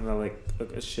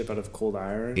a ship out of cold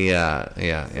iron. Yeah.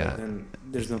 And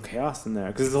there's no chaos in there,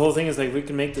 because the whole thing is like, we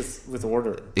can make this with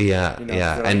order. Yeah, you know?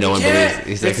 and like, no one believes.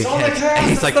 He's like, we can't.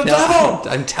 He's like, no,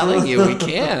 I'm telling you, we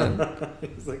can.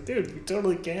 He's like, dude, we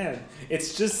totally can.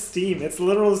 It's just steam. It's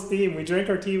literal steam. We drank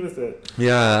our tea with it.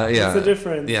 Yeah. What's the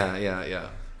difference? Yeah.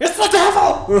 It's the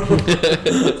devil!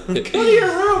 Go to your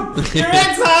room! You're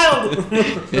exiled!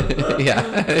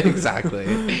 Yeah, exactly.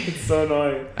 It's so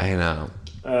annoying. I know.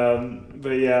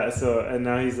 But yeah, and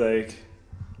now he's like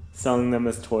selling them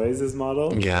as toys, his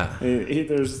model. Yeah.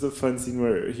 There's the fun scene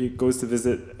where he goes to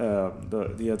visit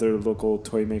the other local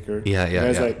toy maker. Yeah. And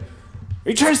he's like, are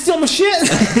you trying to steal my shit?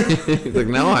 He's like,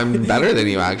 no, I'm better than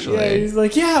you, actually. Yeah, he's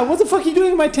like, yeah, what the fuck are you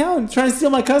doing in my town? Trying to steal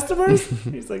my customers?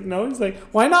 He's like, no. He's like,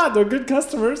 why not? They're good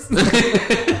customers. I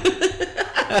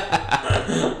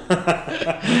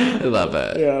love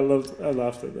it. Yeah, I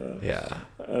laughed at that. Yeah.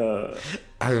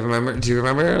 I remember, do you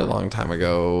remember a long time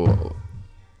ago,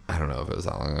 I don't know if it was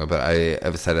that long ago, but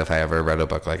I've said if I ever read a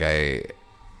book like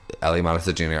Ellie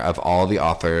Modesta Jr., of all the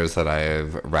authors that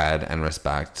I've read and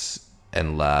respect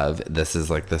and love, this is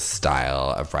like the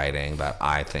style of writing that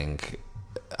I think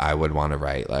I would want to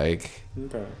write. Like,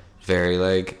 okay. Very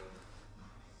like,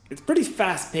 it's pretty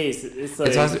fast paced. It's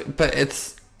like, but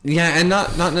it's and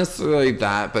not necessarily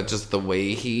that, but just the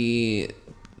way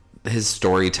his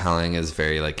storytelling is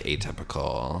very like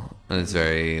atypical, and it's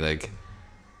very like,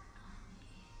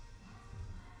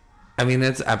 I mean,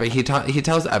 it's epic. He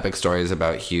tells epic stories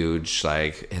about huge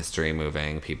like history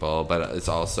moving people, but it's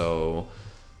also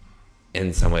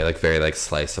in some way like very like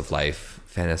slice of life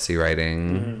fantasy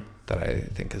writing that I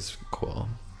think is cool.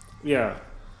 Yeah,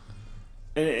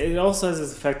 and it also has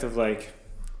this effect of like,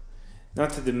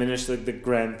 not to diminish like the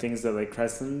grand things that like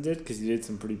Kreslin did, because he did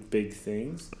some pretty big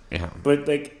things. Yeah, but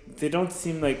like they don't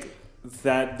seem like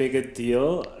that big a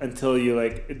deal until you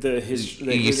like you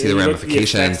see the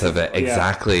ramifications of it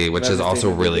exactly, which is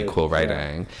also really cool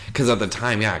writing. Because at the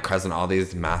time, Crescent, all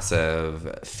these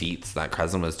massive feats that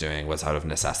Crescent was doing was out of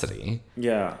necessity.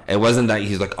 Yeah, it wasn't that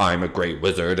he's like, I'm a great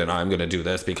wizard and I'm gonna do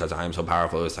this because I'm so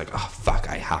powerful. It was like, oh fuck,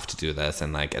 I have to do this,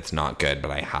 and like it's not good,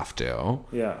 but I have to.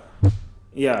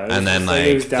 Yeah, and then like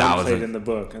it was downplayed in the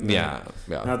book. And then,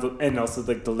 and also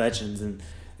like the legends and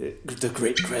the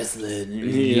Great Kreslin.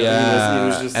 He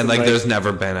was just and like there's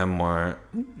never been a more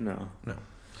no.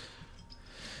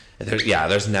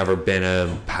 There's never been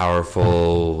a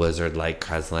powerful wizard like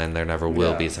Kreslin. There never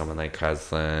will be someone like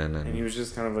Kreslin. And he was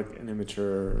just kind of like an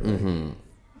immature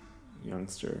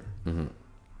youngster. Mm-hmm.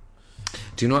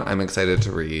 Do you know what I'm excited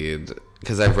to read?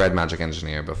 Because I've read Magic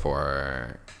Engineer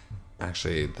before.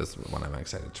 Actually, this one I'm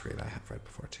excited to read. I have read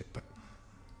before too, but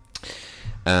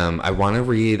I want to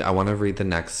read the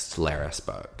next Laris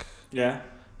book. Yeah.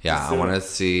 Yeah, I want to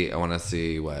see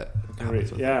what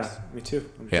happens with this. Me too.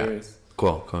 I'm curious.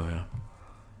 Cool.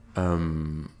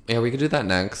 Yeah. We could do that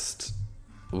next.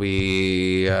 I'm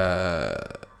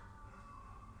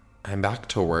back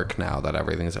to work now that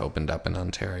everything's opened up in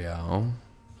Ontario.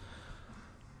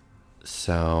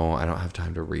 So I don't have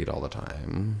time to read all the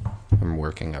time. I'm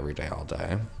working every day, all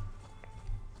day.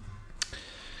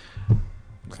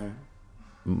 Okay.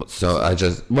 So I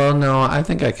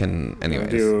think I can anyways.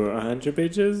 Do 100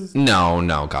 pages? No,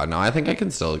 God, no. I think I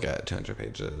can still get 200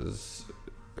 pages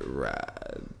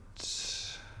read.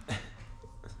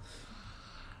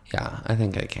 Yeah, I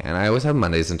think I can. I always have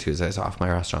Mondays and Tuesdays off. My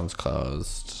restaurant's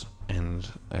closed. And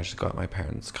I just go at my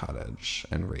parents' cottage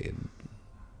and read.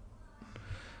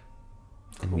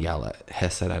 And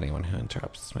hiss at anyone who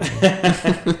interrupts me.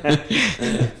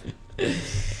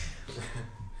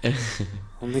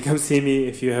 Only come see me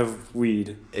if you have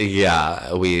weed.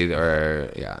 Yeah, weed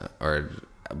or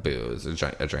booze, a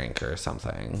drink or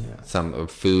something. Yeah. Some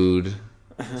food,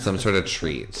 some sort of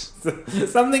treat.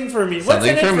 Something for me. What's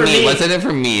in it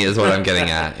for me is what I'm getting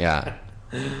at. Yeah.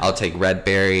 I'll take red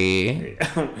berry.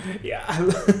 Yeah.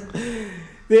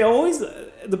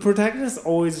 The protagonist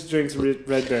always drinks red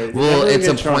berry. Well, it's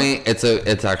a point.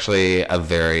 It's actually a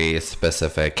very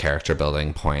specific character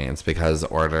building point. It's because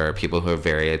people who are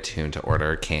very attuned to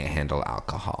order can't handle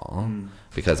alcohol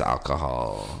because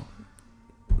alcohol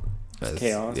is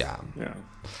chaos. Yeah. Yeah.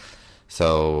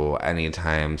 So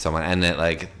anytime someone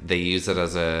they use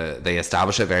it they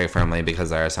establish it very firmly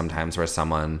because there are some times where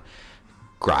someone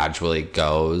gradually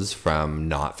goes from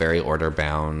not very order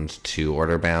bound to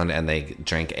order bound, and they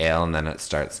drink ale, and then it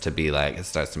starts to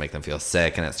make them feel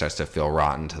sick, and it starts to feel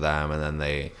rotten to them, and then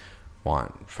they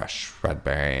want fresh red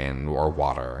berry or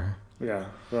water. Yeah,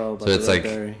 we're all about so it's red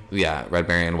berry. Red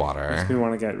berry and water. Makes me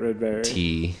want to get red berry.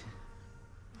 Tea.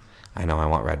 I know, I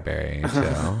want red berry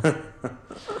too.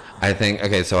 I think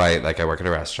so. I work at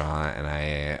a restaurant and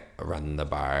I run the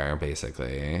bar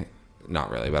basically.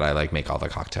 Not really, but I make all the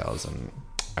cocktails, and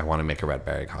I want to make a red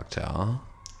berry cocktail.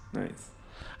 Nice.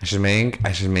 I should make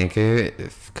a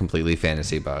completely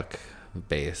fantasy book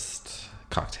based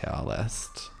cocktail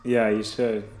list. Yeah, you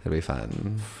should. It'd be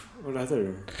fun. What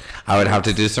other? I would have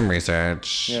to do some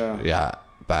research. Yeah,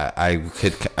 but I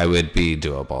would be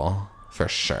doable for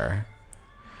sure.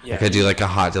 Yeah. I could do a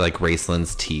hot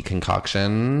Raceland's tea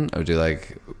concoction. I would do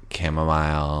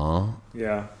chamomile.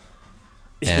 Yeah.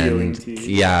 And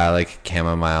a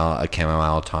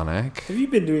chamomile tonic. Have you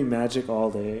been doing magic all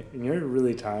day and you're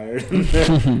really tired?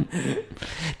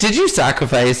 Did you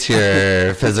sacrifice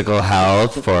your physical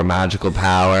health for magical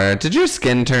power? Did your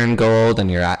skin turn gold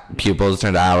and your pupils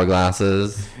turn to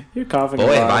hourglasses? You're coughing.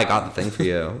 Boy, have I got the thing for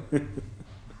you.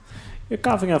 You're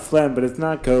coughing up phlegm, but it's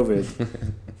not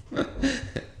COVID.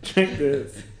 Drink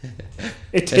this.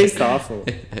 It tastes awful.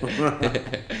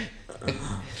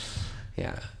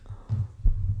 Yeah.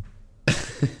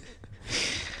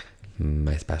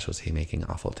 My specialty, making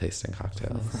awful tasting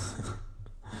cocktails.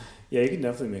 Yeah, you can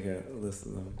definitely make a list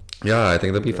of them. Yeah, I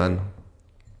think that'd be fun.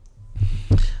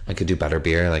 I could do butter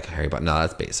beer like Harry Potter. No,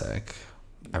 that's basic.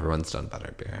 Everyone's done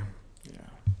butter beer. Yeah.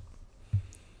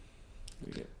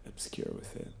 We get obscure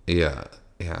with it. Yeah.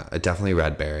 Definitely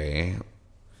red berry.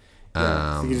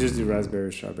 Yeah, so you could just do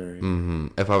raspberry, strawberry. Mm-hmm.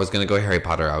 If I was going to go Harry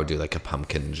Potter, I would do a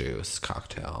pumpkin juice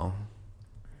cocktail.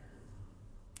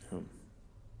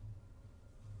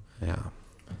 Yeah.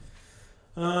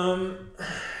 You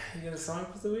got a song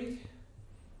for the week?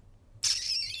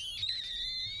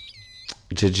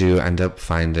 Did you end up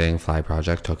finding Fly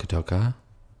Project Toka Toka?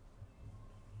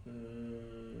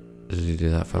 Did you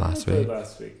do that for last week?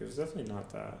 Last week. It was definitely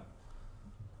not that.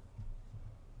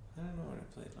 I don't know what I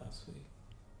played last week.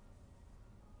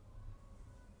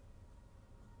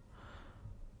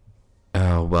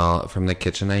 Oh, well, from the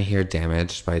kitchen I hear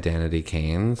Damaged by Danity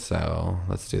Kane, so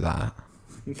let's do that.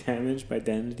 Damaged by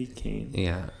Danity Kane.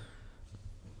 Yeah.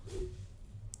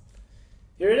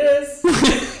 Here it is.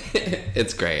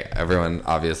 It's great. Everyone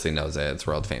obviously knows it. It's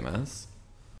world famous.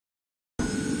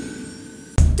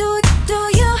 Do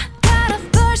you got a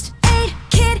first aid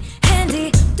kit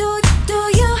handy? Do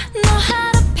you know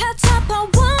how to patch up a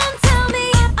wound? Tell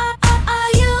me,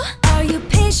 are you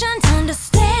patient,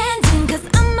 understanding? 'Cause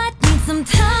I might need some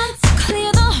time to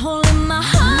clear the hole in my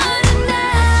heart tonight.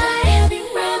 I tried every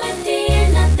remedy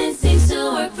and nothing seems to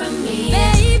work for me.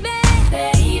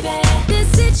 Baby, this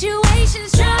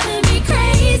situation's driving me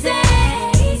crazy. And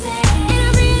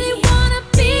I really wanna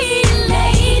be a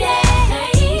lady,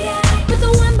 but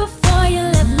the one before you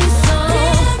left me so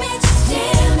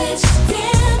damaged.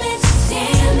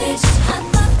 I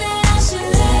thought that I should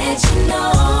let you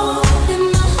know that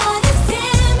my heart is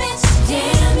damaged,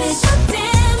 so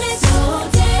damaged.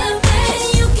 And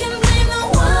you can blame the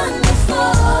one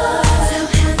before. So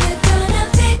how you gonna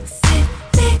fix it?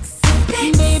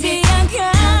 Baby, I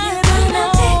gotta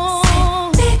know.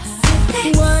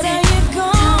 What are you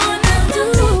gonna do,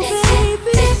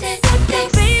 baby?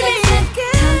 Baby, I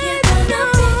gotta know.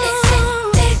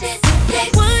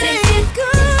 What are you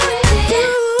gonna do?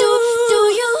 Do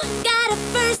you got a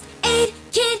first aid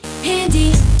kit handy?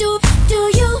 Do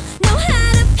you know how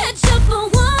to patch up a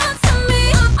wound? Tell me,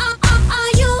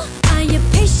 are you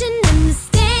patient,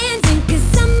 understanding? 'Cause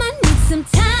I might need some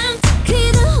time to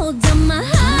clear the hole down my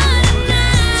heart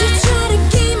tonight. To try to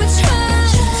gain my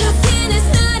trust, talking is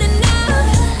not enough.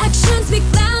 Actions speak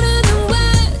louder than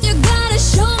words. You gotta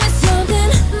show me something.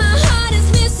 My heart is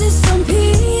missing some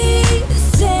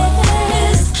pieces.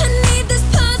 I need this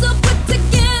puzzle put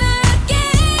together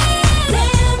again.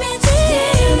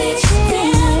 Damage.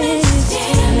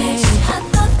 I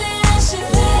thought that I should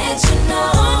let you know.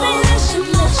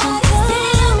 My heart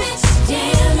is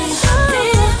damaged, so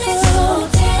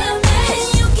damaged. And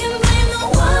you can blame the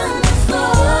one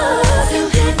before. So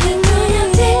how you gonna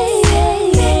fix it?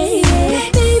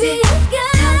 Baby, I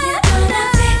gotta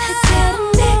fix it.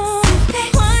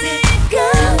 What are you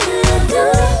gonna do?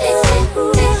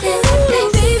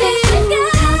 Baby, I gotta know.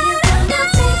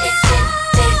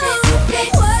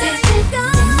 What are you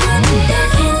gonna do?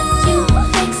 Can you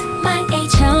fix my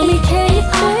H? Tell me, can you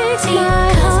fix my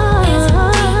heart?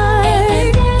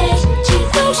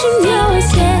 Don't you know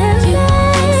it's damaged?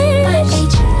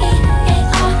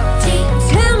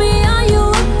 Tell me, are you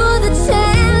up for the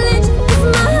challenge? 'Cause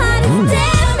my heart is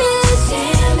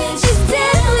damaged, it's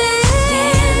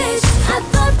damaged. I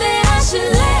thought that I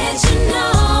should let you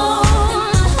know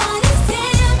that my heart is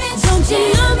damaged. Don't you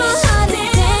know my heart is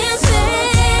damaged?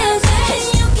 And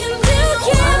you can blame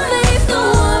the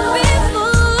one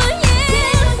before, yeah.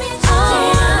 Oh,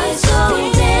 I'm so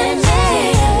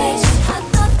damaged. I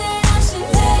thought that I should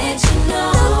let you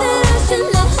know.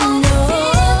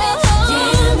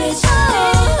 Damaged, so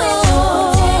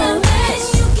damaged.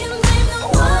 You can blame the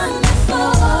one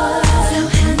before. So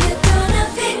how you gonna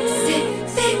fix it?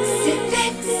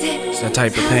 It's that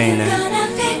type of pain that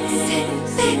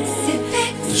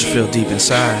you feel deep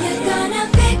inside.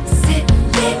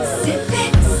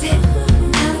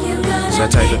 It's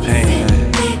that type of pain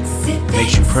that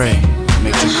makes you pray,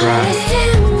 makes you cry.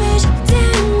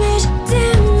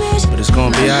 But it's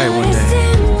gonna be alright one day.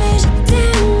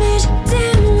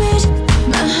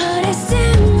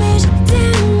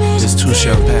 This too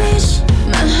shall pass.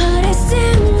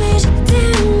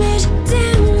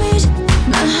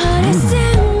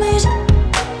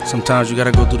 Sometimes you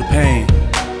gotta go through the pain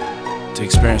to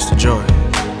experience the joy.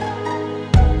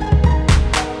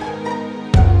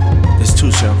 This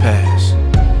too shall pass.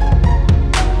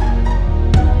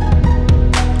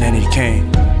 Danny Kane.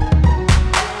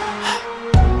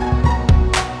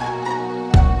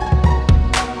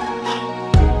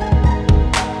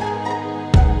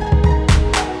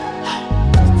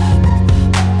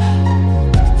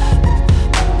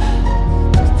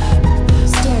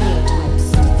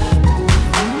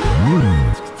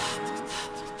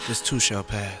 This too shall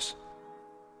pass.